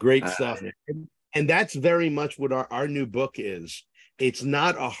 Great stuff. And that's very much what our new book is. It's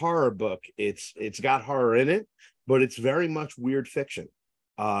not a horror book. It's got horror in it, but it's very much weird fiction.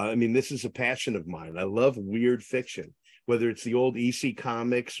 I mean, this is a passion of mine. I love weird fiction, whether it's the old EC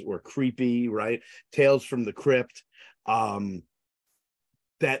comics or creepy, right? Tales from the Crypt.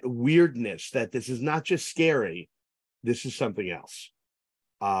 That weirdness, that this is not just scary. This is something else.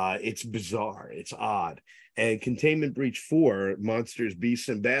 It's bizarre. It's odd. And Containment Breach 4, Monsters, Beasts,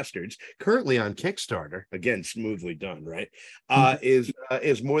 and Bastards, currently on Kickstarter, again, smoothly done, right?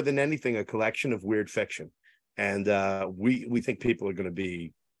 Is more than anything a collection of weird fiction. And we think people are going to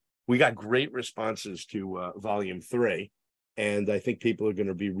be, we got great responses to Volume 3, and I think people are going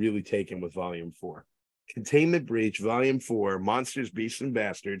to be really taken with Volume 4. Containment Breach, Volume 4, Monsters, Beasts, and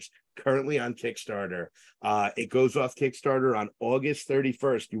Bastards, currently on Kickstarter. It goes off Kickstarter on August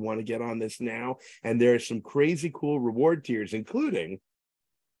 31st. You want to get on this now. And there are some crazy cool reward tiers, including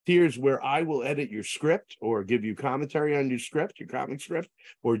tiers where I will edit your script or give you commentary on your script, your comic script,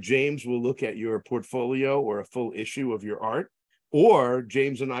 or James will look at your portfolio or a full issue of your art, or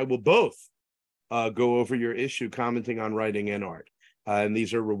James and I will both go over your issue, commenting on writing and art. And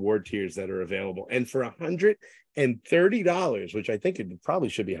these are reward tiers that are available. And for $130, which I think it probably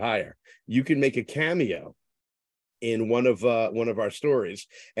should be higher, you can make a cameo in one of our stories.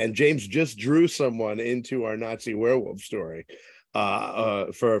 And James just drew someone into our Nazi werewolf story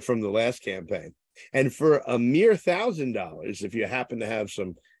from the last campaign. And for a mere $1,000, if you happen to have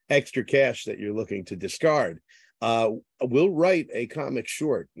some extra cash that you're looking to discard, we'll write a comic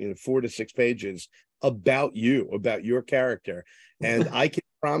short, 4 to 6 pages about you, about your character. And I can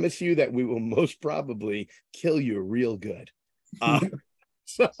promise you that we will most probably kill you real good.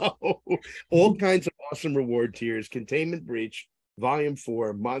 So all kinds of awesome reward tiers. Containment Breach, Volume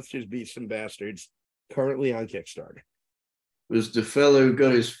 4, Monsters, Beasts, and Bastards, currently on Kickstarter. Was the fellow who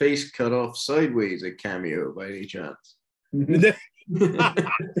got his face cut off sideways a cameo by any chance? We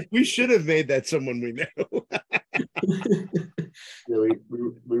should have made that someone we know. Yeah,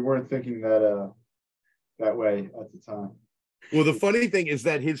 we weren't thinking that way at the time. Well, the funny thing is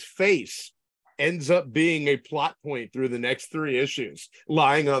that his face ends up being a plot point through the next 3 issues,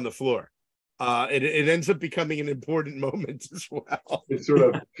 lying on the floor. It ends up becoming an important moment as well. It's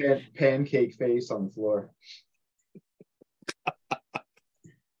sort of pancake face on the floor.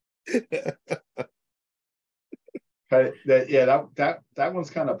 That one's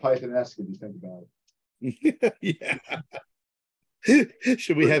kind of Python-esque if you think about it. Yeah.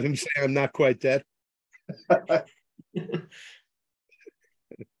 Should we have him say, "I'm not quite dead"?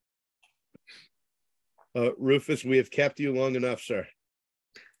 Rufus, we have kept you long enough, sir.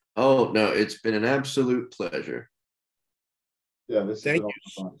 Oh no, it's been an absolute pleasure. Yeah, thank you.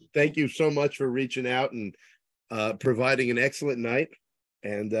 Thank you so much for reaching out and providing an excellent night.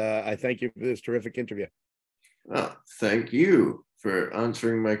 And I thank you for this terrific interview. Well, thank you for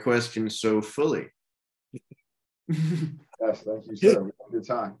answering my questions so fully. Yes, thank you, sir. We had a good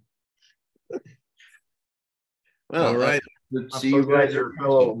time. Well, all right. But I'm see so you glad guys you're a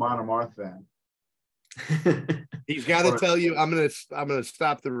fellow Monomarth fan. He's got to tell you. I'm gonna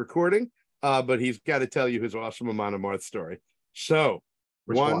stop the recording. But he's got to tell you his awesome Amon Amarth story. So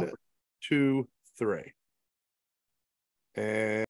Which one? 1, 2, 3, and.